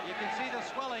wobble. You can see the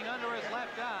swelling under his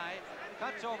left eye,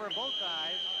 cuts over both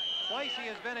eyes. Twice he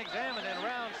has been examined in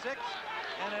round 6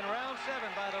 and in round 7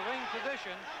 by the ring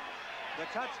physician. The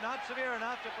cut's not severe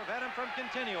enough to prevent him from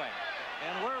continuing.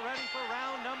 And we're ready for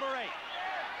round number 8.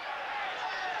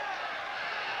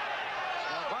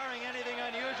 Now, barring anything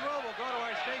unusual, we'll go to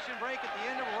our station break at the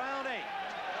end of round 8.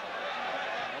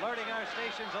 Alerting our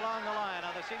stations along the line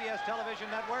on the CBS television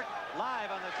network, live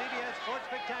on the CBS Sports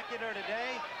Spectacular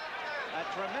today. A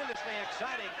tremendously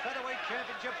exciting featherweight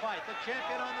championship fight. The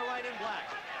champion on the right in black.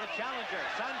 The challenger,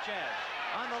 Sanchez,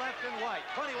 on the left in white.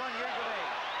 21 years of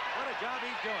age. What a job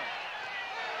he's doing.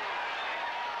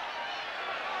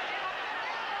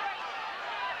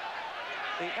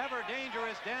 The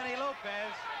ever-dangerous Danny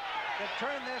Lopez could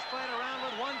turn this fight around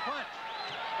with one punch.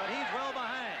 But he's well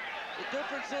behind. The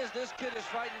difference is this kid is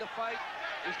fighting the fight.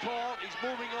 He's tall, he's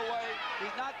moving away.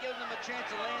 He's not giving him a chance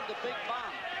to land the big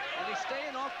bomb. And he's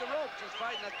staying off the ropes. He's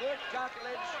fighting a good,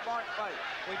 calculated, smart fight.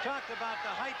 We talked about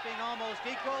the height being almost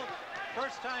equal.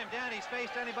 First time Danny's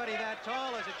faced anybody that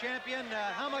tall as a champion.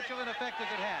 How much of an effect has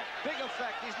it had? Big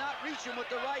effect. He's not reaching with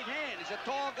the right hand. He's a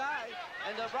tall guy,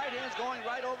 and the right hand's going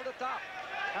right over the top.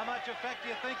 How much effect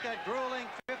do you think that grueling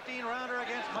 15-rounder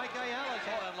against Mike Ayala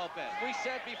had on Lopez? We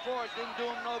said before it didn't do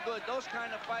him no good. Those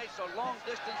kind of fights are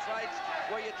long-distance fights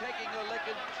where you're taking your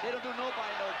licking. They don't do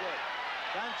nobody no good.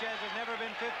 Sanchez has never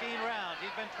been 15 rounds.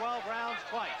 He's been 12 rounds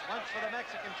twice. Once for the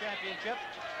Mexican championship.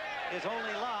 His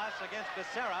only loss against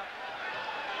Becerra.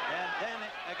 And then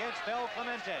against Fel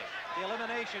Clemente. The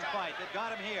elimination fight that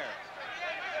got him here.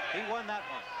 He won that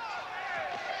one.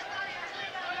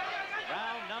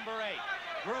 Round number 8.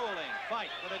 Grueling fight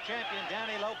for the champion,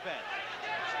 Danny Lopez.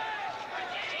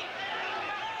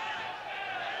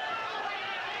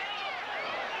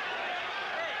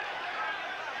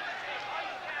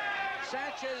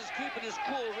 Sanchez is keeping his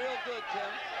cool real good,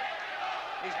 Tim.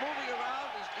 He's moving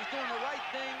around. He's doing the right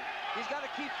thing. He's got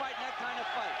to keep fighting that kind of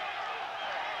fight.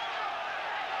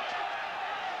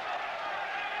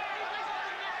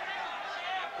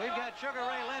 We've got Sugar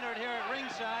Ray Leonard here at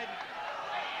ringside.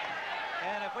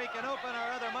 And if we can open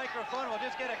our other microphone, we'll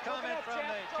just get a comment from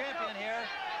the champion here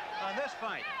on this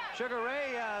fight. Sugar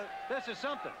Ray, this is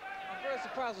something. I'm very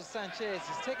surprised with Sanchez.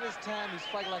 He's taking his time. He's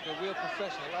fighting like a real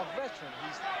professional, a veteran.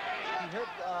 He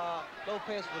hurt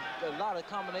Lopez with a lot of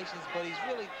combinations, but he's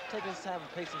really taking his time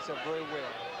and pacing himself very well.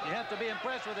 You have to be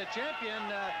impressed with a champion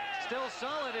still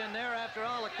solid in there after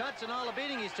all the cuts and all the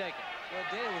beating he's taken. Well,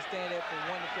 Danny was staying there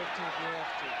from 1 to 15 if you have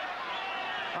to.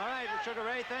 All right, Sugar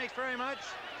Ray, thanks very much.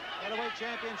 Featherweight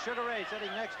champion Sugar Ray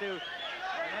sitting next to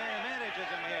the man who manages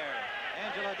him here,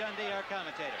 Angela Dundee, our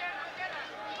commentator.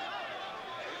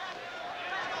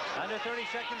 Under 30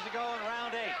 seconds to go in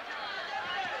round 8.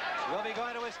 We'll be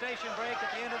going to a station break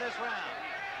at the end of this round.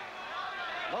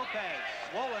 Lopez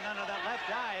swollen under that left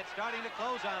eye. It's starting to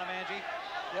close on him, Angie.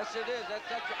 Yes, it is.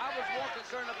 I was more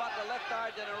concerned about the left eye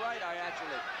than the right eye,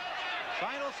 actually.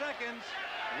 Final seconds.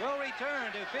 We'll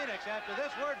return to Phoenix after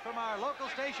this word from our local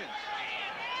stations.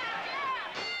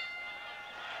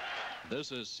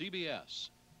 This is CBS.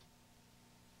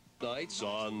 Nights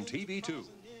on TV2.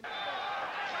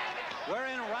 We're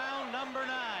in round number 9,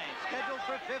 scheduled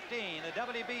for 15, the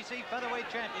WBC Featherweight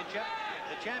Championship.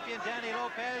 The champion, Danny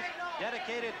Lopez,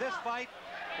 dedicated this fight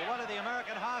to one of the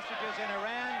American hostages in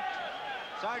Iran,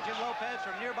 Sergeant Lopez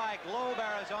from nearby Globe,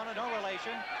 Arizona, no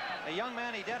relation. A young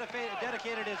man he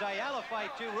dedicated his Ayala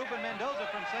fight to, Ruben Mendoza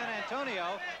from San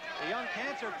Antonio. The young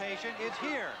cancer patient is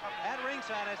here at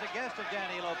ringside as a guest of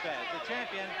Danny Lopez. The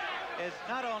champion is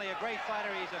not only a great fighter,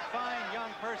 he's a fine young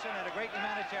person and a great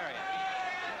humanitarian.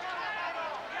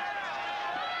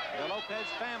 The Lopez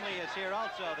family is here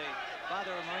also. The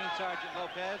father of Marine Sergeant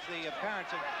Lopez, the parents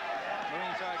of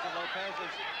Marine Sergeant Lopez,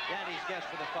 is Danny's guest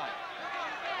for the fight.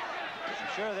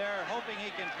 I'm sure they're hoping he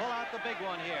can pull out the big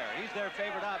one here. He's their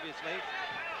favorite, obviously.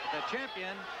 The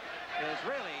champion is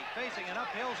really facing an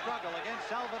uphill struggle against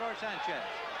Salvador Sanchez.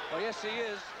 Well, yes, he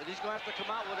is. And he's going to have to come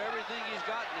out with everything he's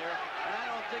got in there. And I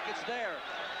don't think it's there.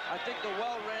 I think the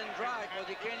well ran dry because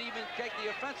he can't even take the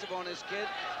offensive on this kid,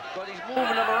 but he's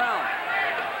moving him around.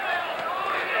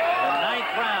 The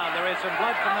 9th round, there is some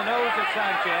blood from the nose of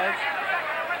Sanchez.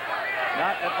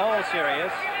 Not at all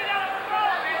serious.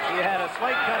 He had a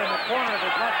slight cut in the corner of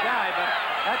his left eye, but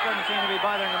that doesn't seem to be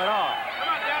bothering him at all.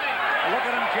 Look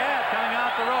at him jab coming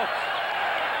out the ropes.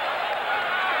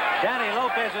 Danny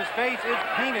Lopez's face is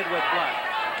painted with blood.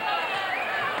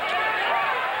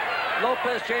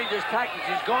 Lopez changed his tactics.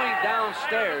 He's going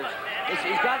downstairs.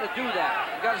 He's got to do that.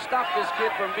 He's got to stop this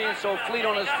kid from being so fleet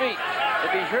on his feet.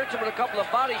 If he hurts him with a couple of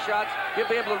body shots, he'll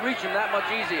be able to reach him that much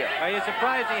easier. Are you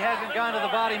surprised he hasn't gone to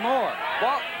the body more?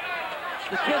 Well,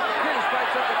 the kid is quite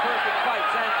such a perfect fight,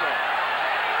 Sanchez.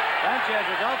 Sanchez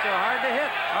is also hard to hit,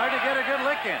 hard to get a good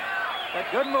lick in, but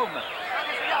good movement.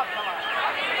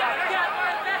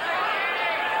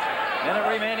 Minute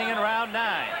remaining in round 9.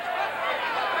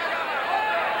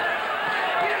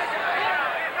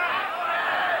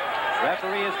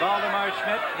 Referee is Valdemar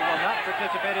Schmidt. He will not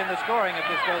participate in the scoring if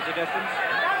this goes the distance.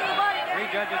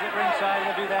 3 judges at ringside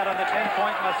will do that on the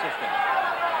 10-point must system.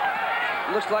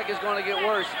 Looks like it's going to get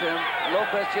worse, Tim.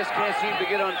 Lopez just can't seem to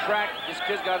get on track. This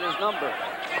kid's got his number.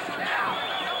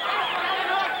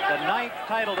 The 9th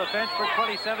title defense for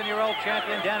 27-year-old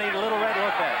champion Danny Little Red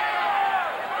Lopez.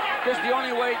 This is the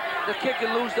only way the kid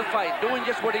can lose the fight, doing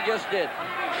just what he just did.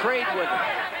 Trade with him.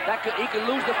 He can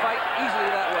lose the fight easily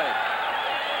that way.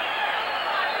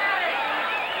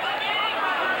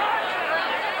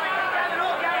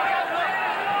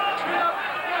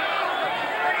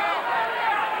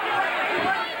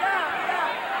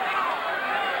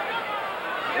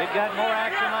 We've got more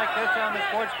action like this on the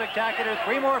Sports Spectacular.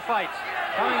 3 more fights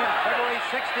coming up. February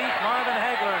 16th, Marvin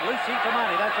Hagler and Lucy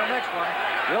Tamani. That's our next one.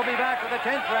 We'll be back with the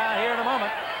 10th round here in a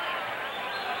moment.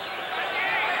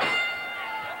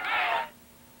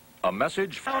 A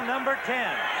message. Round number 10,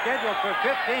 scheduled for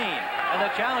 15. And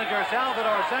the challenger,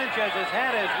 Salvador Sanchez, has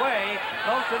had his way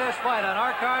close to this fight. On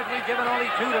our cards, we've given only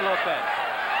 2 to Lopez.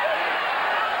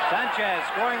 Sanchez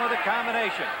scoring with a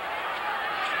combination.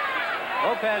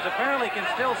 Lopez apparently can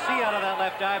still see out of that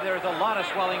left eye, but there's a lot of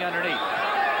swelling underneath.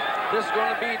 This is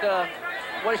going to be the,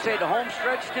 what do you say, the home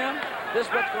stretch, Tim? This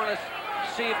is what's going to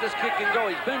see if this kid can go.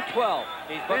 He's been 12.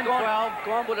 He's been 12.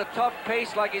 Going with a tough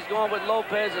pace like he's going with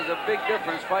Lopez is a big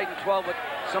difference, fighting 12 with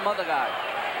some other guy.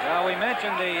 Well, we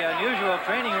mentioned the unusual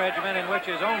training regimen in which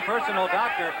his own personal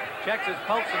doctor checks his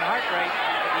pulse and heart rate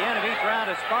at the end of each round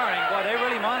of sparring. Boy, they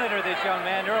really monitor this young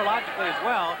man neurologically as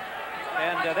well.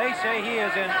 And they say he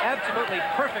is in absolutely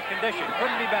perfect condition.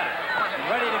 Couldn't be better. And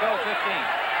ready to go 15.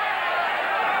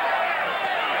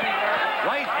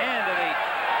 Right hand to the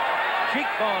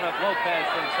cheekbone of Lopez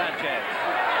from Sanchez.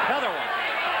 Another one.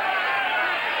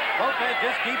 Lopez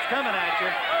just keeps coming at you.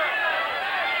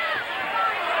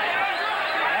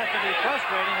 It has to be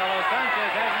frustrating, although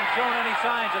Sanchez hasn't shown any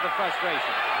signs of the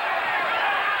frustration.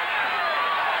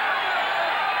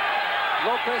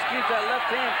 Lopez keeps that left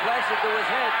hand plastered to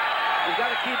his head. He's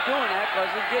got to keep doing that because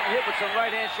he's getting hit with some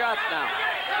right-hand shots now.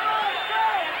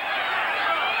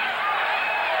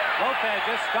 Lopez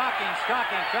just stalking,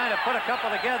 trying to put a couple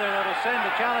together that'll send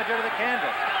the challenger to the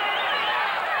canvas.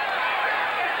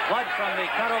 Blood from the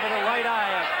cut over the right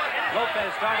eye of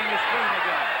Lopez starting to scream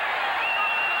again.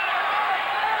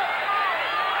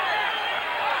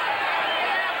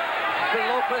 It's been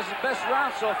Lopez's best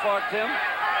round so far, Tim.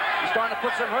 He's starting to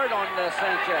put some hurt on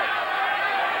Sanchez.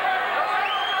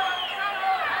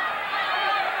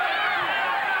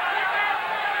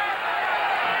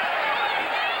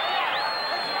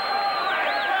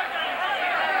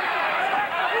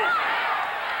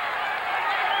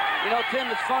 You know, Tim,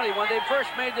 it's funny. When they first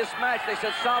made this match, they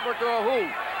said Salvador who?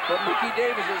 But Mickey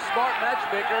Davis is a smart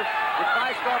matchmaker. The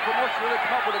 5-star promotion really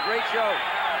come up with a great show.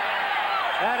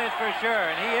 That is for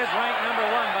sure. And he is ranked number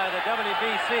 1 by the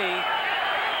WBC.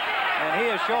 And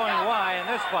he is showing why in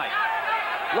this fight.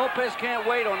 Lopez can't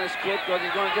wait on this kid because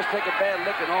he's going to just take a bad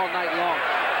licking all night long.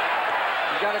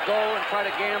 He's got to go and try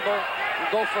to gamble and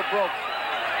go for broke.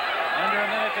 Under a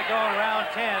minute to go in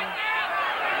round 10.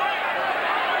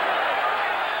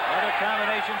 Another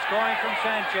combination scoring from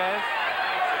Sanchez.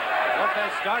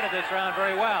 Lopez started this round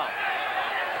very well.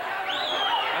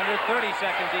 Under 30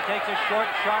 seconds, he takes a short,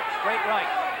 sharp, straight right.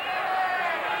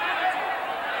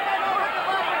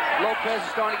 Lopez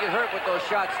is starting to get hurt with those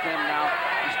shots, Tim, now.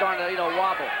 He's starting to,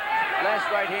 wobble. Last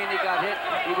right hand he got hit,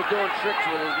 he was doing tricks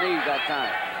with his knees that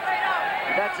time.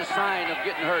 And that's a sign of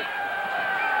getting hurt.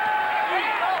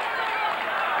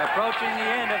 Approaching the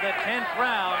end of the 10th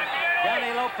round,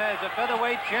 Danny Lopez, the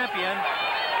featherweight champion.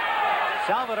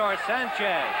 Salvador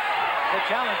Sanchez, the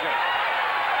challenger.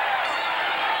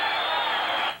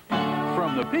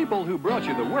 From the people who brought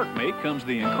you the workmate comes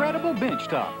the incredible bench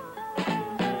top.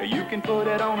 You can put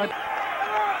it on a...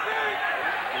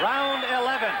 Round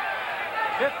 11,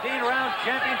 15-round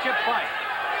championship fight.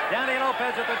 Danny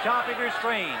Lopez at the top of your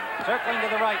screen, circling to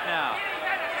the right now.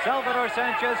 Salvador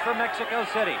Sanchez from Mexico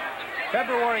City.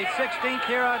 February 16th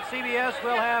here on CBS,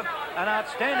 we'll have an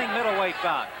outstanding middleweight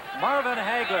bout. Marvin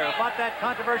Hagler fought that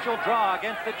controversial draw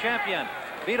against the champion,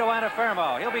 Vito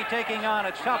Antuofermo. He'll be taking on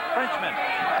a tough Frenchman,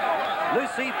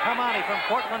 Lucy Tamani from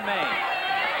Portland, Maine.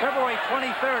 February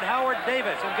 23rd, Howard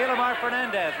Davis and Villamar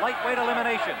Fernandez, lightweight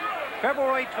elimination.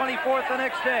 February 24th, the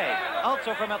next day,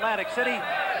 also from Atlantic City,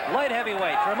 light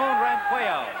heavyweights, Ramon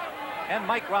Ranquillo and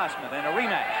Mike Rossman in a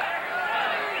rematch.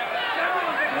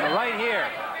 And right here,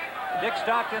 Dick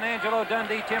Stockton, Angelo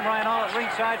Dundee, Tim Ryan all at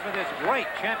ringside for this great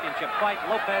championship fight,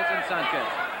 Lopez and Sanchez.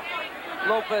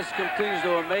 Lopez continues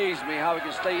to amaze me how he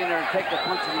can stay in there and take the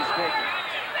punches he's taking.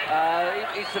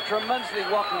 He's a tremendously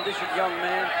well-conditioned young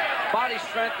man. Body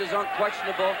strength is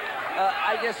unquestionable.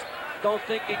 I just don't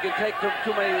think he can take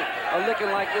too many a licking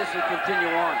like this and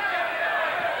continue on.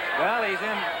 Well, he's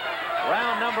in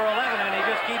round number 11, and he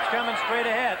just keeps coming straight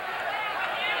ahead.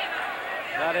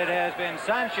 But it has been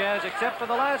Sanchez, except for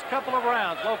the last couple of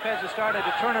rounds. Lopez has started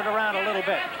to turn it around a little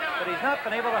bit, but he's not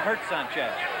been able to hurt Sanchez.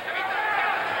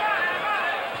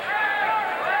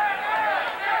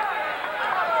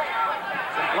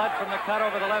 Some blood from the cut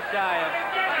over the left eye of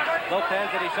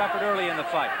Lopez that he suffered early in the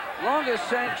fight. As long as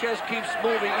Sanchez keeps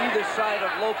moving either side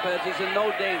of Lopez, he's in no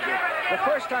danger. The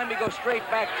first time he goes straight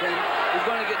back, Tim, he's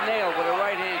going to get nailed with a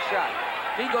right-hand shot.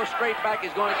 If he goes straight back,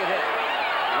 he's going to get hit.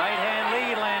 Right-hand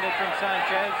lead landed from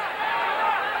Sanchez.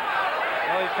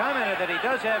 Well, he commented that he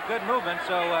does have good movement,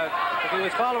 so if he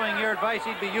was following your advice,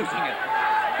 he'd be using it.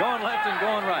 Going left and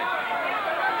going right.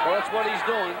 Well, that's what he's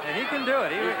doing. And he can do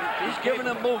it. He's giving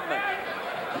him movement.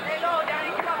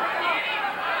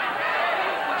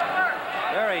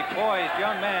 Very poised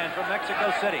young man from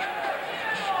Mexico City.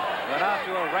 Went off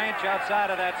to a ranch outside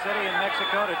of that city in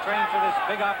Mexico to train for this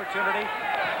big opportunity.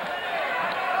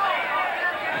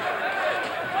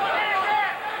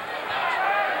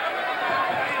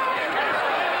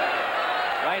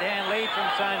 Right-hand lead from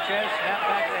Sanchez. Snap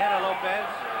back the head of Lopez.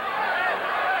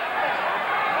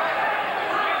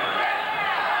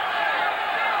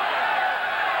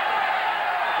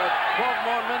 But 12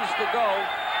 more minutes to go.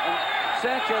 And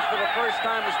Sanchez, for the first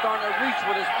time, is starting to reach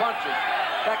with his punches.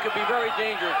 That could be very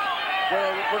dangerous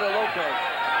for the Lopez.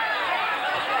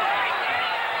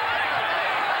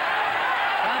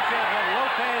 Sanchez with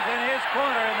Lopez in his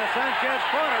corner, in the Sanchez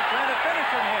corner, trying to finish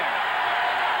him here.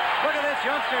 Look at this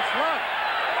youngster slug.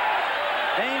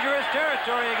 Dangerous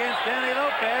territory against Danny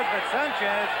Lopez, but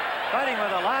Sanchez fighting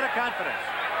with a lot of confidence.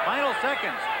 Final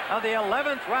seconds of the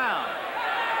 11th round.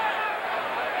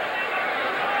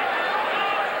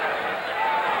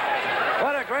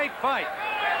 What a great fight,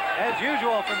 as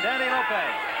usual, from Danny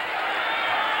Lopez.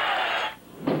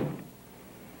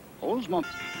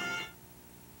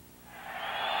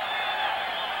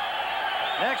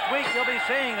 Next week, you'll be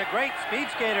seeing the great speed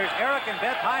skaters Eric and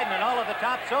Beth Hayden and all of the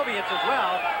top Soviets as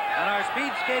well, and our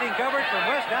speed skating coverage from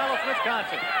West Dallas,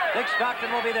 Wisconsin. Dick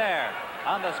Stockton will be there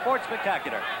on the Sports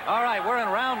Spectacular. All right, we're in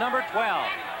round number 12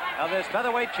 of this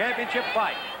featherweight championship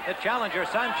fight. The challenger,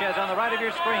 Sanchez, on the right of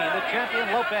your screen. The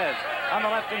champion, Lopez, on the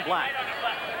left in black.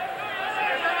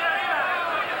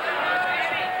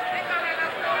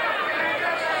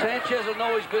 Sanchez will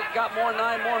know he's got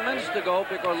 9 more minutes to go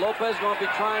because Lopez is going to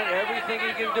be trying everything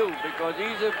he can do because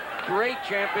he's a great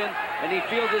champion and he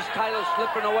feels his title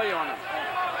slipping away on him.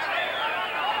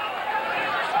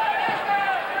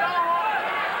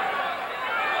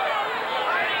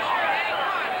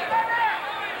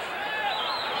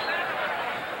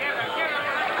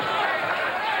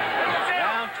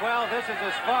 Round 12, this is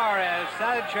as far as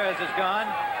Sanchez has gone.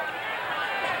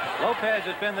 Lopez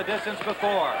has been the distance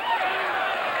before.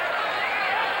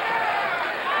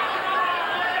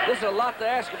 This is a lot to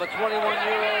ask of a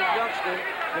 21-year-old youngster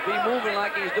to be moving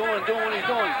like he's doing what he's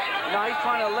doing. Now he's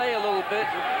trying to lay a little bit,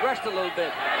 rest a little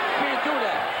bit. Can't do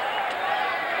that.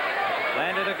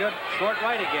 Landed a good short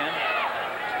right again.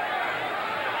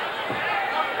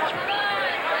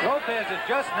 Lopez has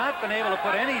just not been able to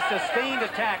put any sustained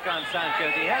attack on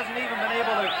Sanchez. He hasn't even been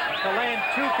able to land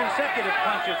 2 consecutive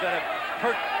punches that have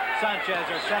hurt Sanchez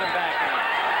or set him back.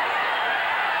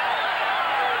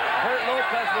 Hurt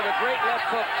Lopez with a great left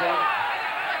hook, Tim.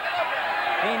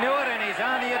 He knew it, and he's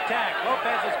on the attack.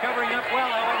 Lopez is covering up well,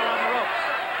 however, on the ropes.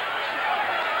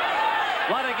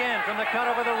 Blood again from the cut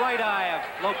over the right eye of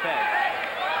Lopez.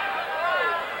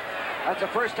 That's the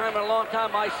first time in a long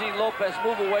time I've seen Lopez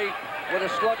move away with a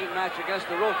slugging match against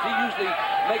the ropes. He usually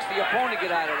makes the opponent get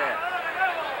out of there.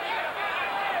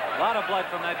 A lot of blood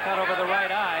from that cut over the right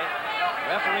eye.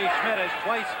 Referee Schmidt has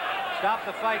twice stopped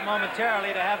the fight momentarily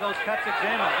to have those cuts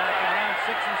examined back in round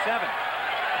 6 and 7.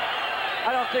 I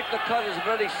don't think the cut is of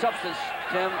any substance,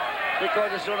 Tim,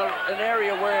 because it's sort of an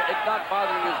area where it's not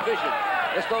bothering his vision.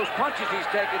 It's those punches he's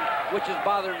taking which is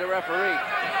bothering the referee.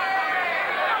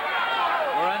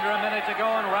 We're under a minute to go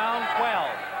in round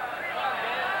 12.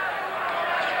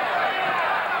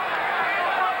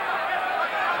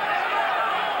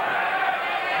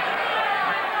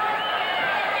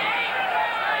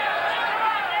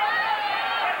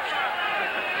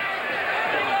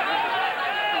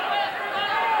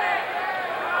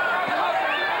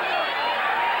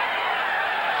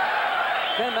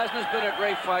 Hasn't this been a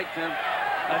great fight, Tim?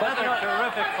 Another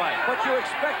terrific fight. But you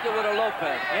expect it with a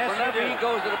Lopez. Yes, whenever he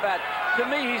goes to the bat. To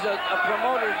me, he's a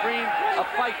promoter's dream, a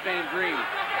fight fan dream.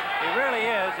 He really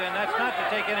is, and that's not to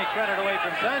take any credit away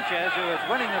from Sanchez, who is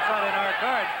winning the fight in our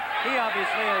card. He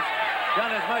obviously has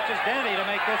done as much as Danny to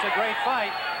make this a great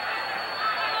fight.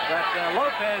 But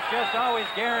Lopez just always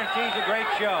guarantees a great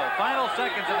show. Final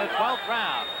seconds of the 12th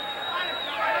round.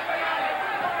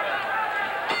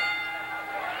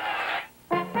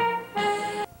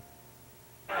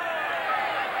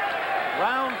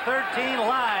 Round 13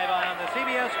 live on the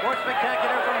CBS Sports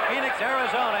Spectacular from Phoenix,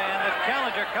 Arizona, and the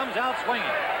challenger comes out swinging.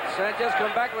 Sanchez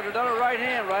come back with another right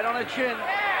hand, right on the chin.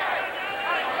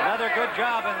 Another good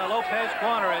job in the Lopez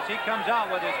corner as he comes out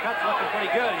with his cuts looking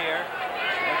pretty good here.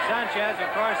 And Sanchez, of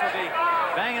course, will be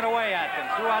banging away at them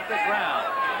throughout this round.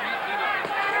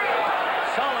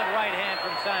 Solid right hand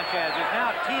from Sanchez. He's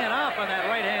now teeing off on that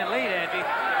right hand lead, Angie.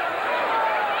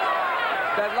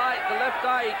 That light, the left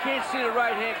eye, you can't see the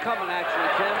right hand coming, actually,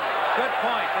 Tim. Good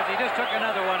point, because he just took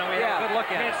another one, and we have a good look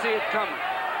at it. Can't see it coming.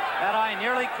 That eye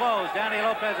nearly closed, Danny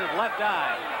Lopez's left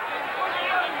eye.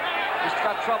 He's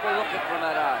got trouble looking from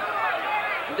that eye.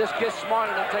 And this kid's smart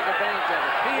enough to take advantage of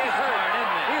it. He is hurt,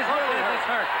 isn't he? He is really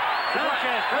hurt.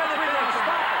 Sanchez, the referee's going to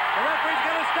stop it. The referee's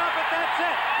going to stop it, that's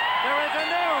it. There is a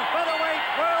new featherweight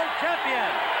world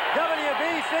champion.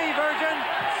 WBC version,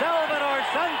 Salvador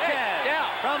Sanchez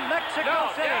from Mexico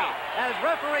City, as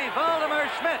referee Valdemar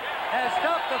Schmidt has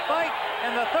stopped the fight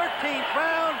in the 13th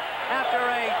round after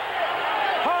a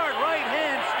hard right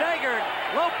hand staggered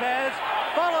Lopez,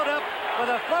 followed up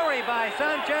with a flurry by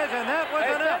Sanchez, and that was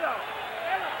enough.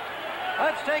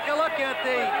 Let's take a look at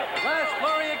the last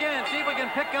flurry again, see if we can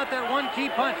pick out that one key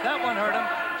punch. That one hurt him.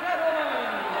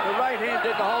 The right hand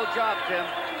did the whole job, Tim.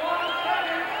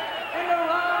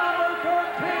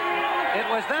 It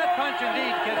was that punch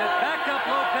indeed, because it backed up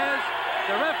Lopez.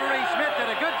 The referee Schmidt did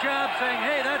a good job saying,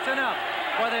 hey, that's enough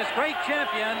for this great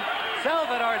champion.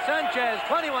 Salvador Sanchez,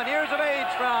 21 years of age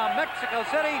from Mexico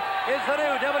City, is the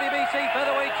new WBC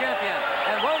featherweight champion.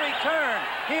 And we'll return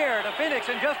here to Phoenix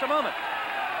in just a moment.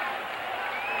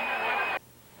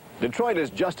 Detroit is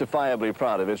justifiably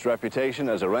proud of its reputation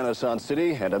as a Renaissance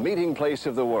city and a meeting place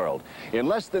of the world. In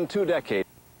less than 2 decades,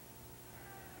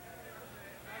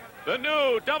 the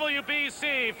new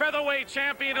WBC featherweight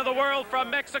champion of the world from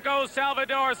Mexico,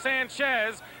 Salvador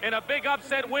Sanchez, in a big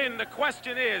upset win. The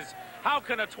question is, how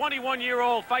can a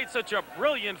 21-year-old fight such a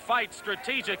brilliant fight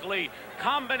strategically?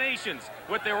 Combinations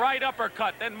with the right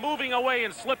uppercut, then moving away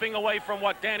and slipping away from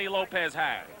what Danny Lopez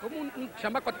had. Como un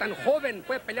chamaco tan joven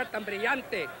puede pelear tan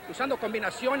brillante, usando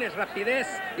combinaciones, rapidez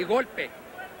y golpe.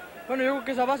 Bueno, yo creo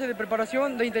que es a base de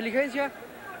preparación, de inteligencia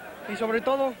y sobre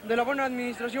todo de la buena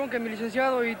administración que mi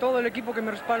licenciado y todo el equipo que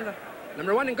me respalda.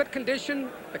 Number one, in good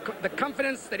condition, the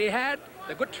confidence that he had,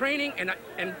 the good training,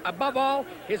 and above all,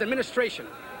 his administration.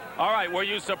 All right, were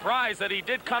you surprised that he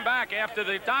did come back after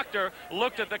the doctor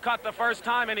looked at the cut the first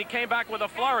time and he came back with a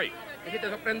flurry? ¿Y te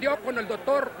sorprendió cuando el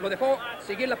doctor lo dejó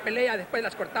seguir la pelea después de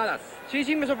las cortadas? Sí,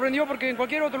 sí, me sorprendió porque en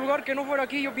cualquier otro lugar que no fuera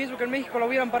aquí, yo pienso que en México lo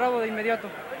hubieran parado de inmediato.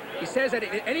 He says that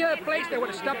in any other place, they would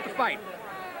have stopped the fight.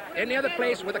 Any other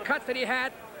place with the cuts that he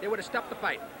had, they would have stopped the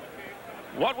fight.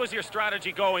 What was your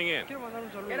strategy going in?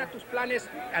 Era tus planes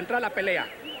entrar a la pelea.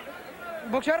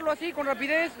 Boxearlo así, con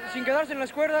rapidez, sin quedarse en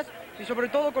las cuerdas y sobre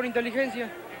todo con inteligencia.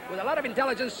 With a lot of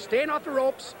intelligence, staying off the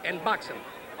ropes and boxing.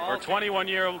 For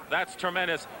 21-year-old, that's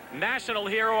tremendous. National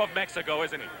hero of Mexico,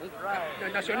 isn't he?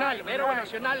 Right. Nacional, héroe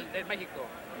nacional de México.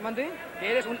 ¿Mandé?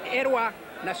 Eres un héroe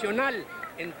nacional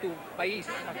en tu país.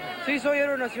 Sí, soy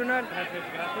héroe nacional.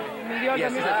 Mundial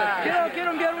también.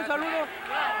 Quiero enviar un saludo.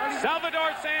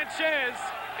 Salvador Sanchez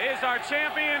is our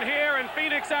champion here in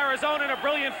Phoenix, Arizona, in a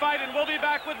brilliant fight, and we'll be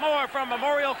back with more from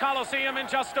Memorial Coliseum in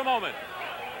just a moment.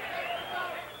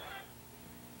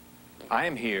 I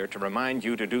am here to remind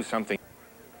you to do something.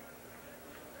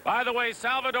 By the way,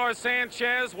 Salvador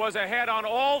Sanchez was ahead on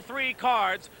all 3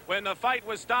 cards when the fight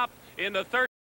was stopped in the 13th.